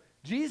going to go,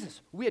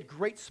 Jesus, we had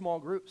great small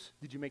groups.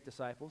 Did you make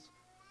disciples?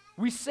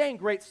 We sang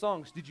great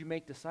songs. Did you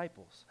make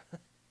disciples?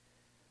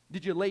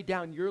 Did you lay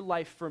down your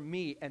life for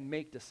me and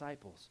make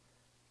disciples?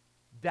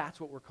 That's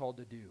what we're called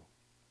to do.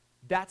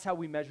 That's how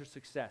we measure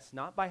success.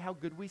 Not by how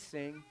good we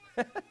sing,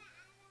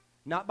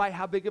 not by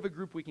how big of a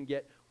group we can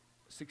get.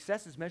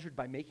 Success is measured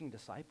by making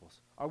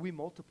disciples. Are we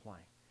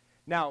multiplying?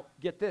 Now,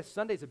 get this,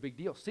 Sunday's a big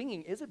deal.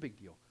 Singing is a big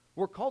deal.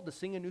 We're called to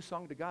sing a new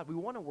song to God. We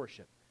want to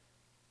worship.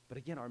 But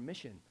again, our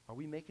mission, are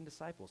we making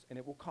disciples? And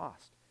it will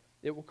cost.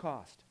 It will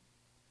cost.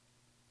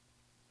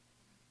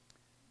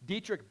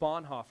 Dietrich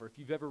Bonhoeffer, if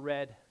you've ever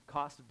read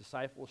Cost of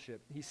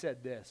Discipleship, he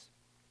said this: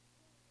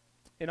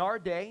 in our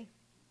day,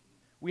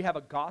 we have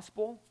a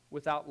gospel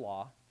without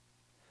law,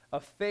 a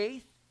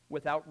faith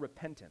without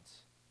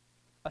repentance,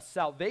 a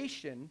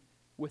salvation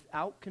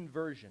without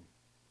conversion,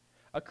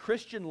 a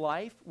Christian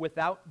life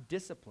without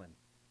discipline,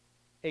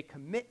 a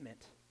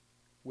commitment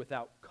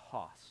without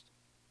cost.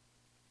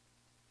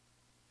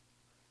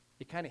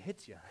 It kind of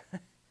hits you.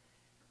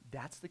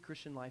 That's the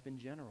Christian life in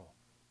general.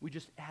 We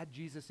just add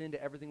Jesus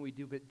into everything we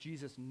do, but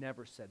Jesus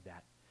never said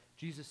that.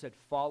 Jesus said,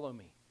 follow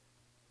me.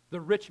 The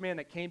rich man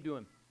that came to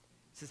him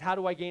says, how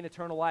do I gain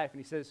eternal life? And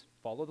he says,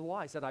 follow the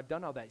law. He said, I've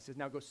done all that. He says,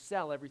 now go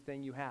sell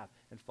everything you have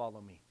and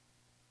follow me.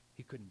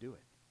 He couldn't do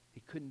it.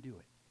 He couldn't do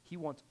it. He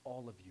wants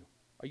all of you.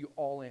 Are you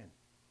all in?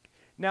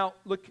 Now,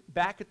 look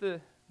back at the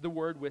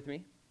word with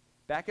me.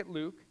 Back at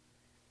Luke.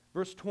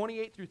 Verse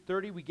 28 through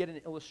 30, we get an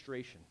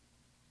illustration.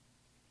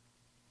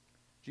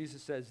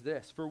 Jesus says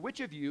this: for which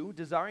of you,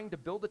 desiring to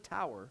build a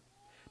tower,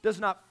 does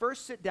not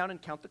first sit down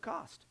and count the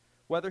cost,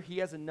 whether he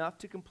has enough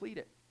to complete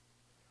it?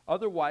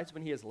 Otherwise,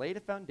 when he has laid a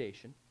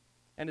foundation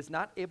and is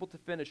not able to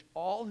finish,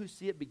 all who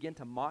see it begin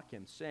to mock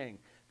him, saying,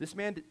 this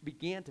man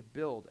began to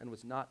build and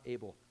was not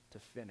able to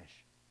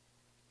finish.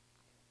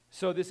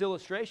 So this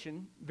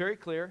illustration, very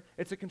clear,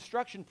 it's a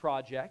construction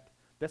project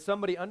that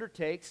somebody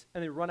undertakes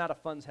and they run out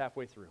of funds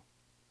halfway through.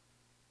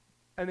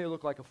 And they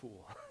look like a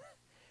fool.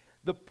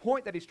 The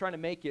point that he's trying to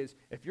make is,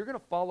 if you're going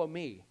to follow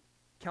me,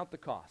 count the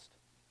cost.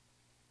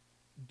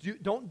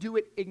 Don't do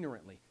it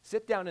ignorantly.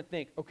 Sit down and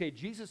think, okay,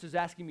 Jesus is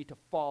asking me to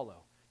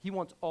follow. He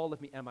wants all of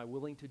me. Am I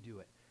willing to do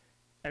it?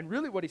 And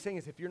really what he's saying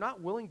is, if you're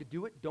not willing to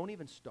do it, don't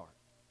even start.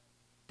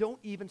 Don't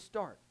even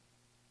start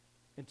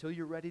until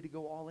you're ready to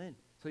go all in,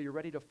 until you're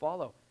ready to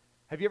follow.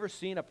 Have you ever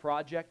seen a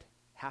project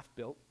half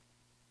built?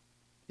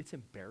 It's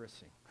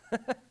embarrassing.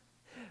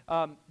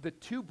 The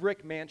 2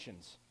 brick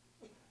mansions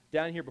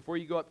down here before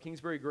you go up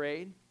Kingsbury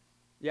Grade,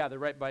 yeah, they're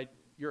right by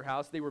your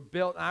house. They were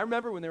built. I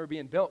remember when they were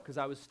being built because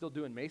I was still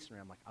doing masonry.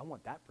 I'm like, I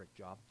want that brick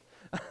job.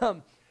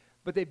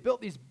 But they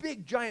built these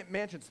big, giant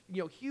mansions,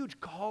 huge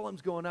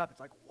columns going up. It's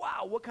like,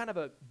 wow, what kind of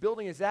a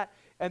building is that?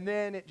 And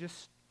then it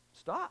just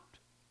stopped.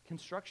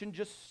 Construction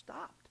just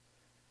stopped.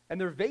 And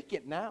they're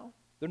vacant now.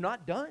 They're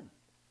not done.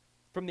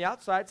 From the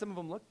outside, some of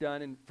them look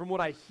done, and from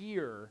what I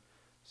hear,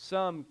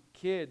 some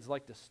kids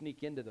like to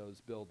sneak into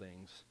those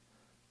buildings.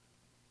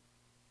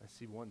 I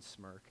see one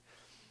smirk.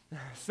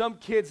 Some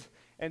kids,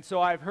 and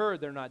so I've heard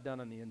they're not done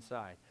on the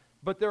inside.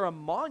 But they're a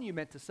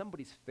monument to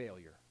somebody's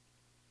failure.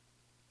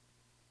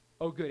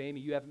 Oh, good, Amy,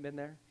 you haven't been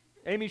there?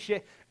 Amy,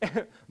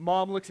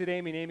 Mom looks at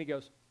Amy, and Amy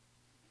goes.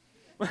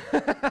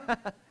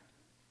 But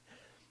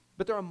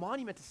they're a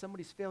monument to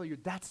somebody's failure.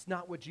 That's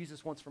not what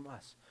Jesus wants from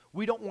us.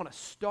 We don't want to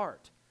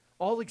start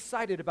all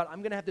excited about,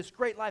 I'm going to have this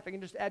great life. I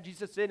can just add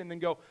Jesus in and then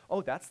go,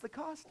 oh, that's the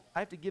cost? I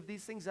have to give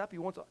these things up? He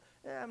wants,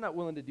 I'm not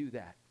willing to do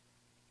that.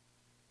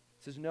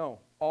 He says, no,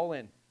 all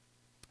in.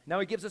 Now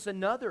he gives us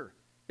another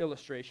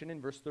illustration in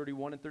verse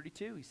 31 and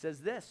 32. He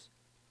says this,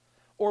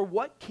 or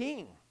what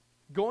king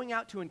going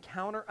out to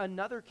encounter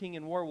another king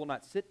in war will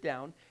not sit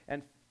down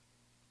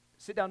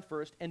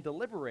first and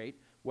deliberate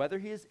whether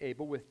he is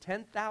able with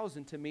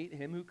 10,000 to meet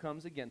him who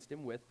comes against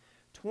him with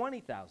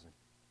 20,000.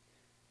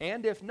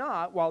 And if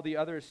not, while the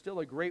other is still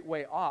a great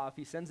way off,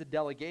 he sends a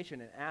delegation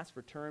and asks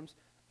for terms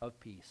of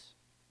peace.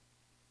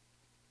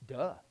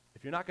 Duh.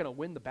 If you're not going to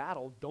win the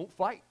battle, don't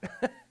fight.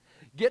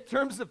 Get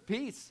terms of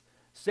peace.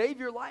 Save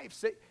your life.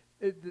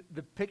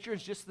 The picture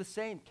is just the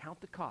same.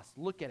 Count the cost.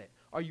 Look at it.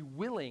 Are you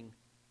willing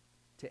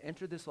to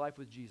enter this life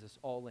with Jesus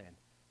all in?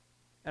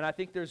 And I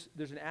think there's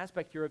an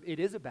aspect here of it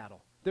is a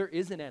battle. There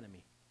is an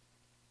enemy.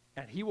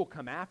 And he will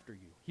come after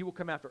you. He will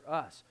come after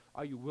us.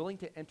 Are you willing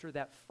to enter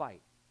that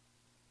fight?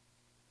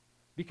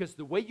 Because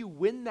the way you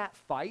win that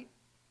fight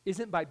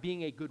isn't by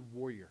being a good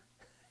warrior.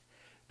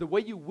 The way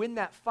you win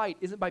that fight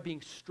isn't by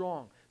being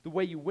strong. The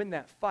way you win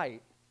that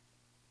fight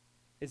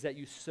is that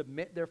you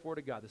submit therefore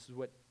to God. This is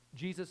what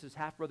Jesus'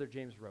 half-brother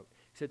James wrote.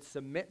 He said,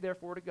 submit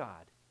therefore to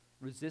God,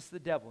 resist the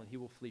devil, and he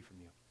will flee from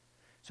you.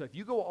 So if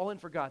you go all in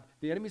for God,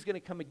 the enemy's going to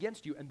come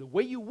against you, and the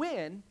way you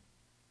win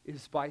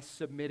is by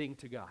submitting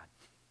to God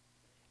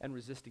and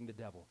resisting the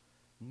devil.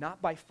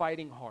 Not by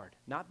fighting hard,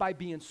 not by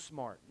being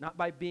smart, not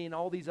by being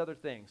all these other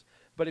things,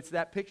 but it's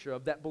that picture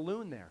of that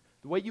balloon there.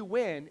 The way you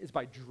win is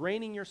by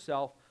draining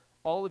yourself,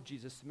 all of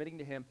Jesus, submitting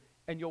to him,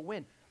 and you'll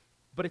win.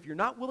 But if you're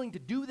not willing to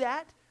do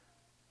that,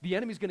 the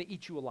enemy's going to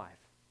eat you alive.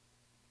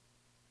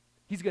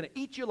 He's going to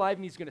eat you alive,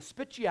 and he's going to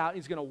spit you out, and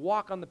he's going to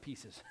walk on the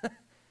pieces.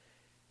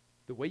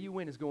 The way you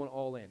win is going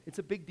all in. It's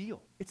a big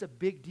deal. It's a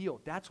big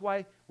deal. That's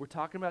why we're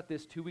talking about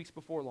this 2 weeks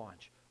before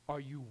launch. Are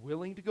you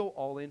willing to go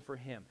all in for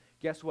him?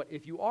 Guess what?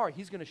 If you are,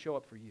 he's going to show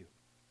up for you.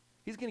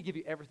 He's going to give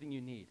you everything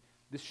you need.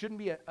 This shouldn't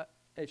be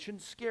it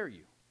shouldn't scare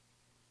you.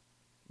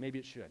 Maybe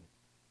it should.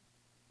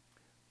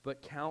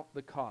 But count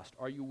the cost.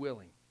 Are you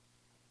willing?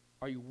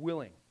 Are you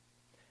willing?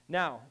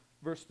 Now,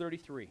 verse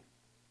 33.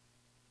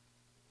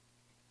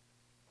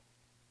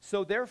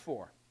 So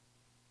therefore,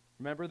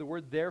 remember the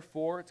word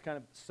therefore, it's kind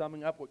of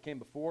summing up what came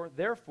before.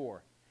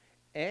 Therefore,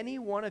 any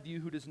one of you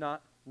who does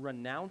not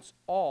renounce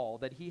all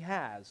that he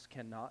has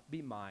cannot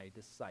be my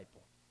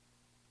disciple.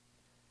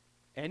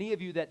 Any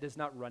of you that does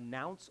not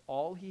renounce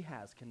all he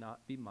has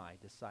cannot be my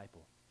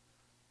disciple.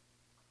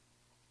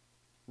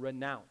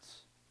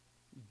 Renounce.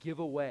 Give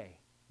away.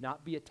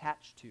 Not be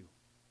attached to.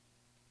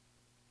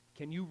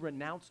 Can you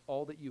renounce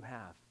all that you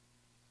have?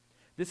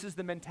 This is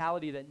the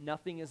mentality that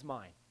nothing is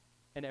mine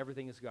and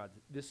everything is God's.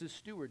 This is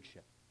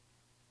stewardship.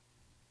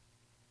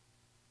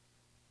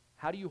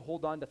 How do you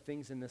hold on to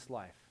things in this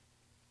life?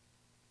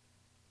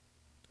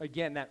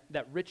 Again,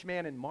 that rich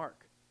man in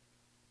Mark,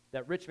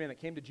 that rich man that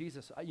came to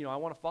Jesus, I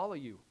want to follow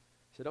you.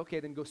 He said, okay,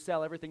 then go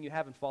sell everything you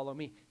have and follow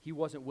me. He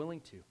wasn't willing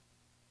to.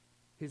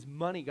 His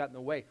money got in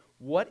the way.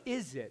 What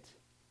is it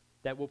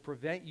that will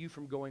prevent you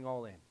from going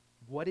all in?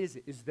 What is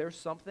it? Is there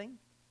something?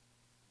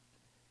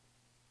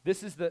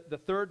 This is the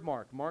third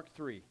mark, Mark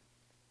 3.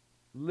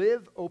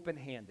 Live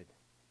open-handed.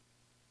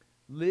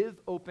 Live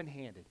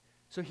open-handed.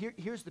 So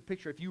here's the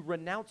picture. If you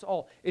renounce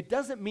all, it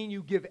doesn't mean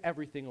you give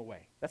everything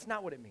away. That's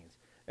not what it means.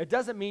 It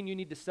doesn't mean you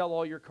need to sell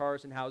all your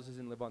cars and houses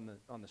and live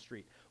on the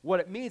street. What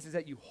it means is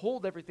that you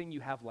hold everything you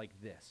have like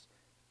this.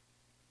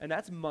 And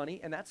that's money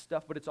and that's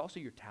stuff, but it's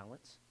also your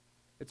talents.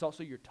 It's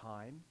also your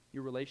time,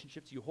 your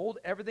relationships. You hold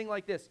everything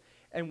like this.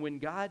 And when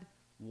God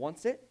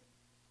wants it,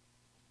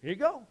 here you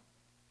go.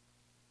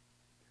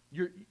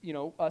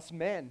 Us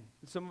men,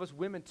 some of us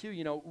women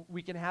too,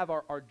 we can have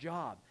our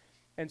job.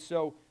 And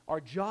so our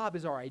job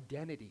is our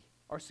identity.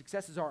 Our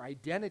success is our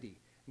identity.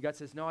 And God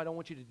says, no, I don't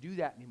want you to do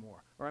that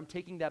anymore, or I'm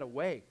taking that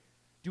away.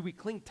 Do we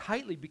cling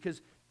tightly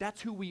because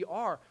that's who we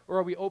are, or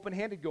are we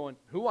open-handed going,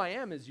 who I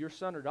am is your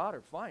son or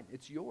daughter, fine,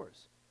 it's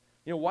yours.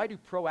 Why do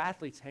pro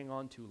athletes hang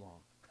on too long?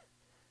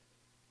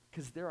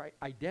 Because their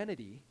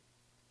identity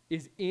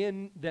is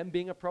in them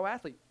being a pro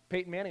athlete.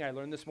 Peyton Manning, I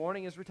learned this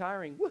morning, is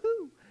retiring.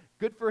 Woohoo!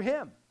 Good for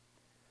him.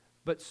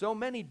 But so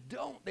many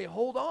don't. They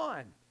hold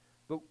on.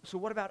 So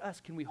what about us?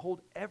 Can we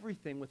hold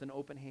everything with an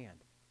open hand?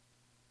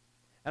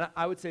 And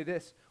I would say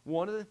this,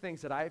 one of the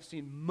things that I have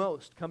seen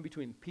most come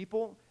between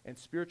people and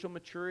spiritual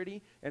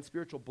maturity and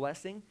spiritual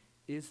blessing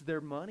is their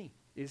money,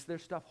 is their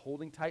stuff,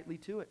 holding tightly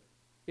to it.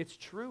 It's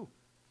true.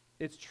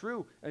 It's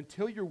true.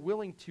 Until you're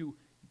willing to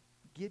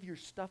give your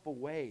stuff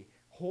away,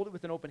 hold it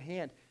with an open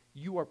hand,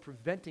 you are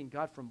preventing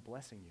God from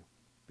blessing you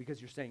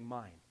because you're saying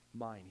mine,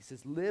 mine. He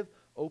says live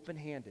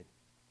open-handed.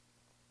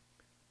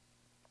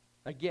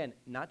 Again,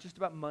 not just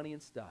about money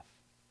and stuff,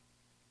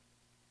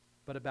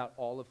 but about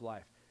all of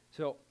life.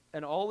 So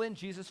an all-in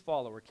Jesus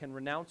follower can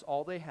renounce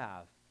all they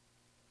have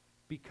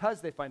because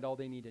they find all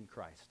they need in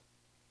Christ.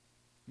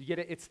 You get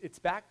it? It's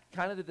back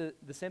kind of to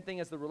the same thing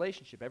as the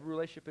relationship. Every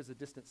relationship is a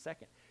distant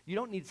second. You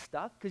don't need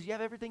stuff because you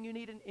have everything you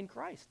need in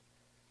Christ.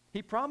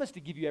 He promised to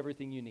give you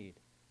everything you need,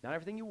 not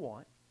everything you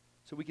want,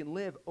 so we can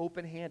live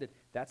open-handed.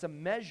 That's a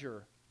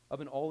measure of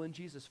an all-in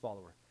Jesus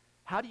follower.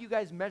 How do you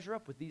guys measure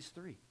up with these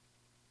three?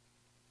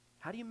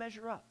 How do you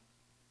measure up?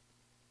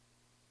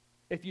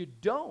 If you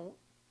don't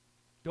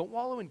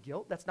wallow in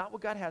guilt. That's not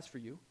what God has for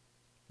you.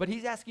 But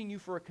he's asking you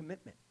for a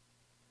commitment.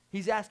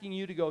 He's asking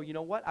you to go, you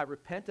know what? I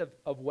repent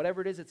of whatever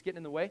it is that's getting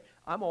in the way.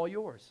 I'm all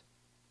yours.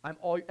 And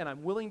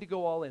I'm willing to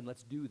go all in.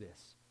 Let's do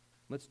this.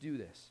 Let's do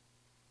this.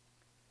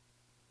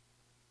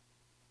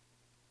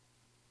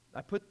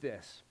 I put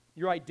this.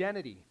 Your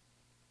identity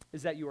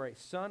is that you are a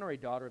son or a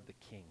daughter of the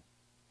King.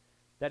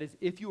 That is,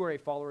 if you are a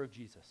follower of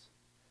Jesus.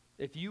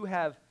 If you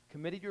have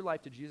committed your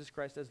life to Jesus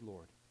Christ as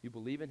Lord, you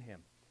believe in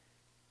him,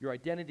 your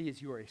identity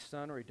is you are a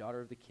son or a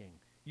daughter of the King.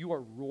 You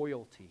are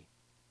royalty.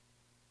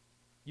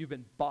 You've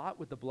been bought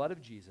with the blood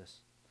of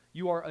Jesus.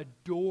 You are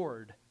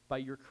adored by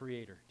your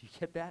Creator. Do you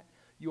get that?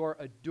 You are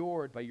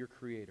adored by your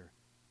Creator.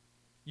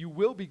 You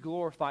will be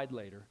glorified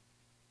later,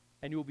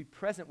 and you will be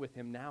present with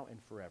him now and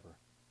forever.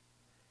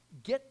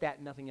 Get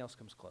that, nothing else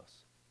comes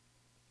close.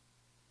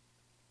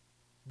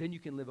 Then you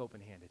can live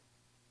open-handed.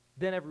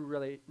 Then every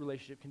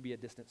relationship can be a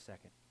distant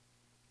second.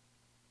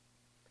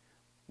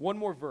 One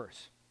more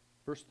verse,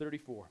 verse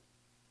 34.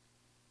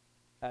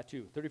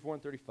 34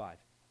 and 35.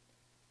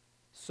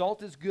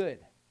 Salt is good,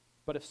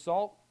 but if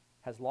salt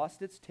has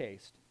lost its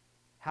taste,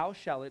 how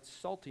shall its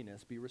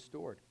saltiness be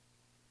restored?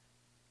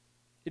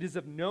 It is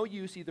of no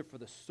use either for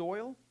the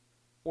soil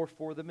or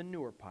for the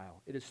manure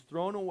pile. It is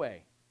thrown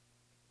away.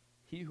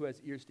 He who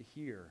has ears to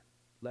hear,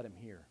 let him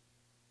hear.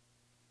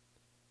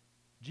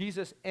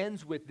 Jesus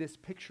ends with this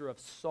picture of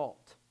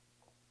salt.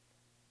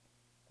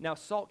 Now,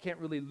 salt can't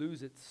really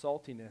lose its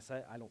saltiness,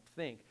 I don't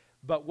think.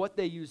 But what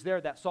they used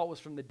there, that salt was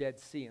from the Dead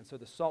Sea, and so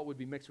the salt would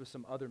be mixed with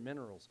some other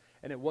minerals.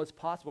 And it was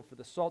possible for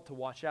the salt to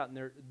wash out and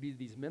there would be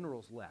these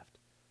minerals left.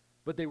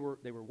 But they were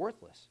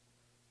worthless.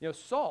 You know,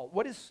 salt,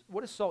 what is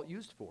salt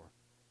used for?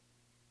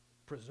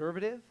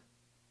 Preservative,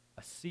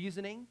 a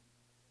seasoning,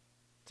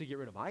 to get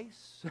rid of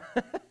ice,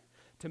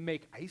 to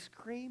make ice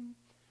cream.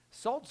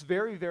 Salt's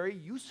very, very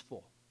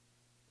useful.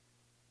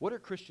 What are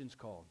Christians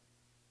called?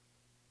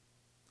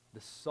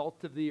 The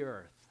salt of the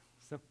earth.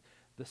 So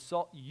the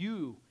salt,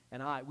 you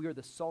and I, we are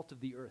the salt of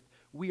the earth.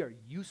 We are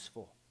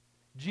useful.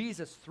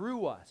 Jesus,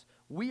 through us,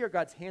 we are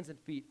God's hands and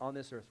feet on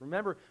this earth.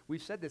 Remember,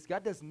 we've said this,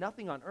 God does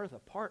nothing on earth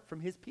apart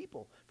from his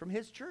people, from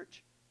his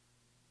church.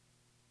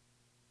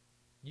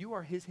 You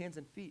are his hands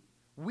and feet.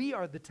 We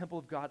are the temple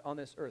of God on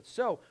this earth.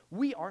 So,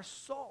 we are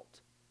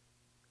salt.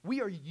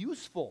 We are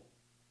useful.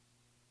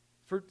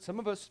 For some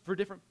of us, for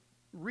different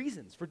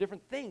reasons, for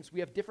different things.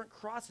 We have different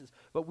crosses,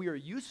 but we are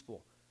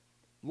useful.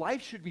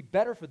 Life should be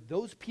better for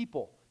those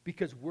people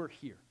because we're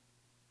here.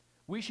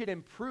 We should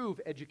improve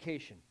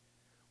education.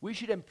 We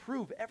should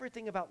improve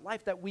everything about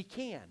life that we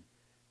can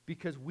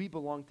because we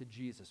belong to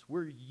Jesus.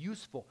 We're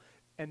useful.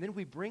 And then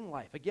we bring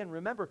life. Again,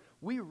 remember,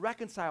 we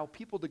reconcile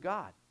people to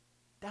God.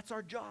 That's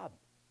our job,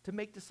 to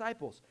make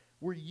disciples.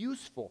 We're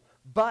useful.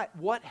 But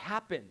what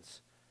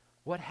happens?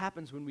 What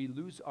happens when we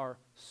lose our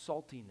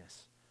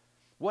saltiness?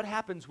 What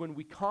happens when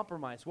we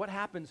compromise? What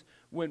happens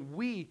when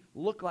we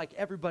look like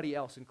everybody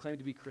else and claim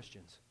to be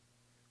Christians?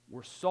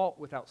 We're salt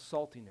without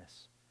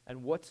saltiness.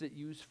 And what's it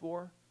used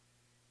for?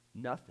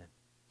 Nothing.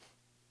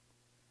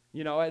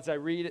 You know, as I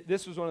read it,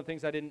 this was one of the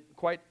things I didn't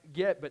quite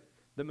get, but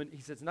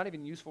he says it's not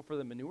even useful for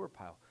the manure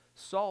pile.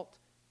 Salt,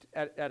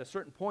 at a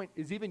certain point,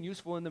 is even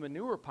useful in the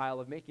manure pile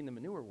of making the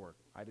manure work.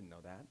 I didn't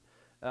know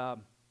that.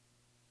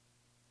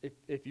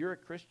 If you're a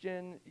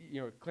Christian,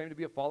 you know, claim to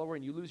be a follower,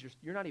 and you lose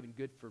you're not even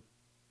good for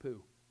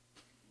poo.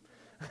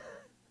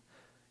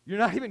 You're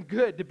not even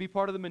good to be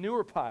part of the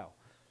manure pile.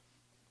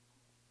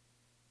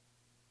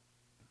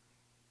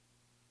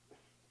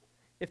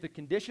 If the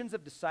conditions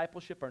of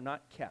discipleship are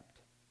not kept,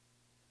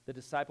 the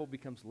disciple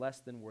becomes less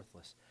than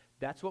worthless.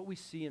 That's what we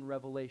see in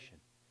Revelation.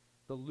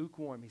 The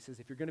lukewarm. He says,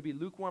 if you're going to be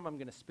lukewarm, I'm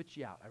going to spit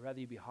you out. I'd rather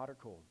you be hot or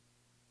cold.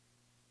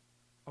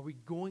 Are we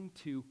going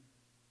to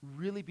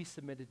really be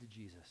submitted to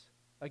Jesus?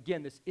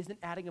 Again, this isn't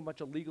adding a bunch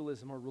of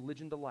legalism or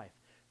religion to life.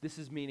 This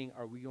is meaning,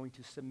 are we going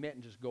to submit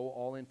and just go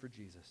all in for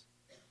Jesus?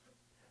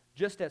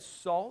 Just as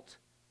salt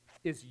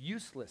is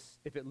useless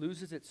if it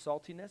loses its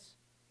saltiness,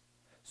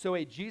 so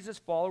a Jesus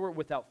follower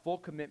without full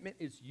commitment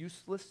is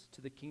useless to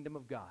the kingdom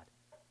of God.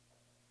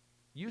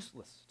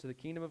 Useless to the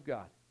kingdom of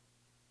God.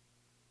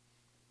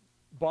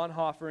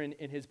 Bonhoeffer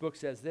in his book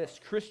says this,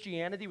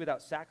 Christianity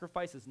without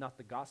sacrifice is not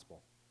the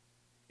gospel.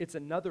 It's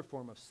another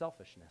form of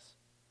selfishness.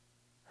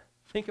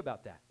 Think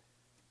about that.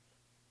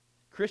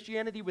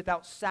 Christianity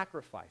without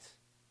sacrifice,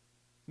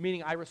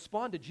 meaning I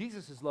respond to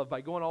Jesus' love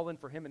by going all in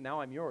for him and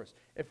now I'm yours.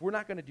 If we're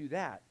not going to do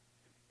that,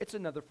 it's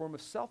another form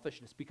of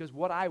selfishness, because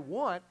what I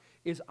want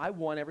is I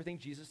want everything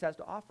Jesus has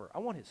to offer. I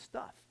want his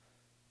stuff.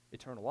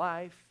 Eternal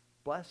life,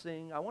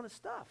 blessing, I want his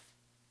stuff.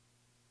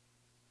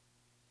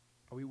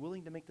 Are we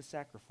willing to make the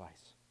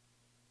sacrifice?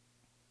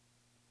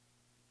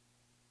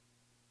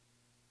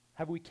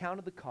 Have we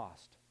counted the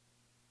cost?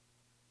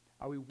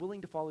 Are we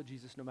willing to follow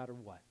Jesus no matter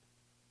what?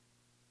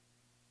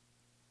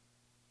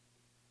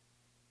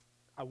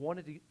 I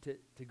wanted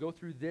to go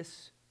through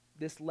this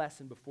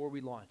lesson before we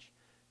launch,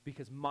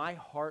 because my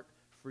heart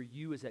for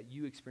you is that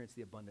you experience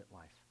the abundant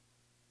life.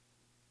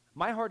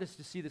 My heart is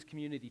to see this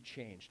community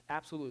changed,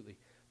 absolutely.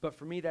 But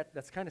for me,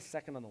 that's kind of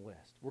second on the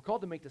list. We're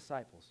called to make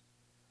disciples.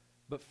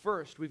 But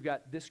first, we've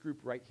got this group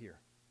right here.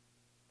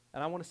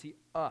 And I want to see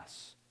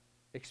us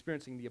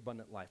experiencing the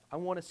abundant life. I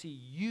want to see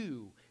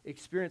you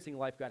experiencing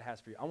life God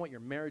has for you. I want your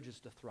marriages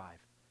to thrive.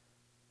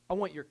 I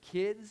want your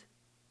kids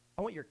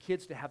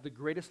to have the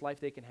greatest life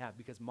they can have,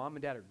 because mom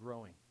and dad are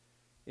growing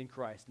in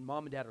Christ and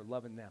mom and dad are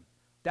loving them.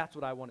 That's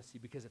what I want to see,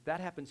 because if that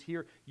happens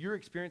here, you're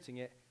experiencing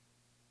it,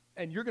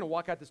 and you're going to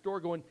walk out this door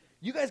going,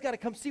 you guys got to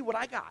come see what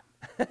I got.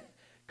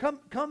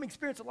 Come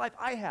experience the life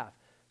I have.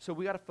 So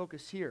we got to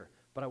focus here,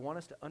 but I want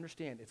us to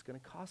understand it's going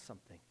to cost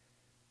something,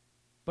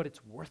 but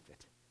it's worth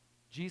it.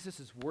 Jesus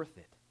is worth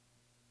it.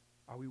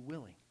 Are we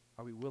willing?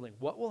 Are we willing?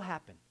 What will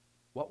happen?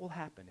 What will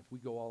happen if we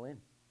go all in?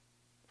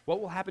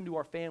 What will happen to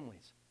our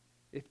families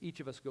if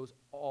each of us goes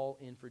all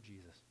in for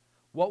Jesus?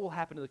 What will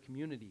happen to the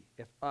community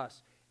if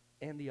us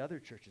and the other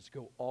churches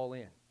go all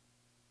in?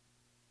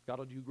 God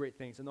will do great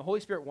things, and the Holy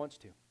Spirit wants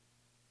to.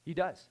 He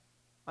does.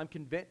 I'm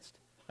convinced.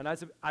 And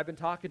as I've been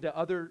talking to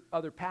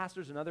other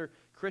pastors and other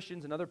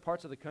Christians in other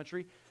parts of the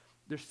country,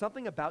 there's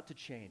something about to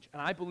change,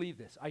 and I believe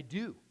this. I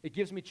do. It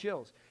gives me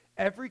chills.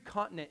 Every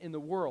continent in the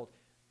world,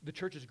 the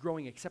church is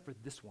growing except for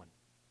this one.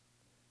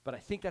 But I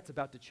think that's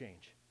about to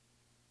change.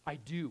 I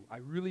do. I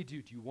really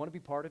do. Do you want to be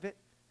part of it?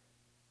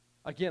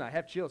 Again, I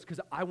have chills because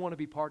I want to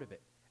be part of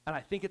it. And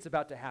I think it's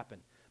about to happen.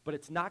 But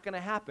it's not going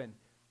to happen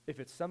if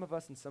it's some of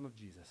us and some of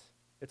Jesus.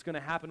 It's going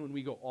to happen when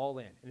we go all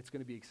in, and it's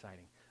going to be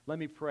exciting. Let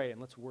me pray and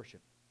let's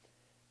worship.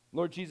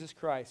 Lord Jesus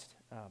Christ,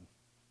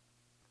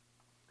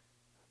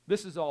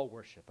 this is all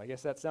worship. I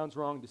guess that sounds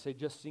wrong to say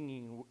just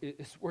singing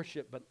is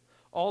worship, but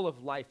all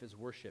of life is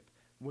worship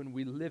when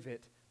we live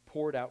it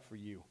poured out for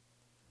you.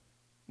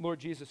 Lord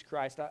Jesus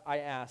Christ, I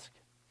ask,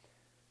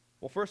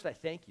 well, first I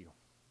thank you.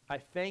 I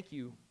thank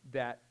you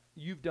that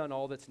you've done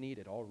all that's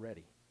needed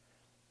already.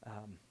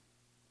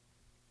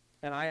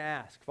 And I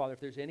ask, Father, if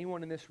there's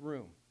anyone in this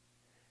room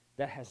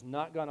that has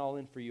not gone all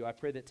in for you, I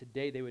pray that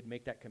today they would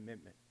make that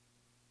commitment.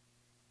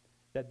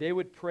 That they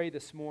would pray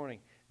this morning,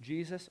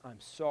 Jesus, I'm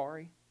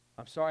sorry.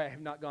 I'm sorry I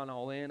have not gone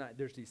all in.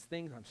 There's these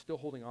things I'm still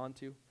holding on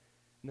to.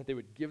 And that they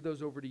would give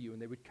those over to you,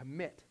 and they would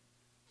commit.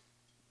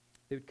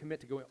 They would commit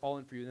to going all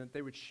in for you, and that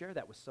they would share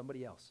that with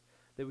somebody else.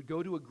 They would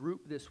go to a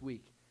group this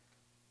week,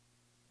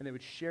 and they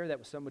would share that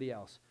with somebody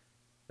else,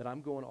 that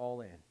I'm going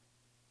all in.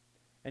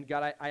 And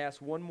God, I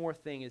ask one more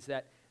thing, is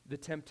that the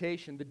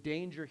temptation, the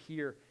danger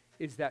here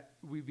is that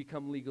we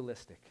become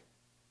legalistic.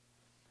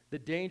 The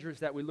danger is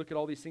that we look at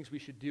all these things we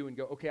should do and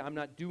go, okay, I'm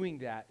not doing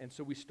that, and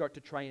so we start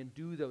to try and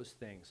do those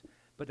things.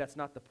 But that's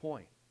not the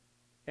point.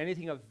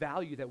 Anything of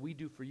value that we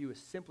do for you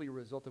is simply a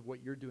result of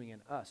what you're doing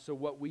in us. So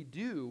what we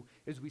do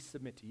is we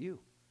submit to you.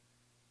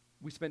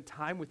 We spend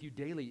time with you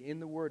daily in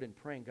the Word and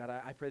praying. God,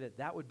 I pray that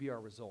that would be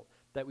our result,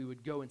 that we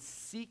would go and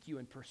seek you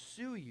and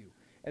pursue you,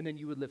 and then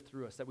you would live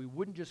through us, that we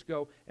wouldn't just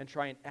go and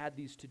try and add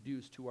these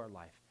to-dos to our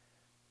life.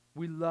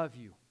 We love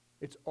you.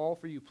 It's all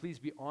for you. Please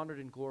be honored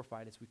and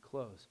glorified as we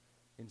close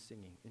in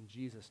singing. In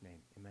Jesus' name,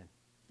 amen.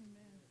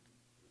 Amen.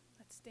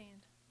 Let's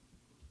stand.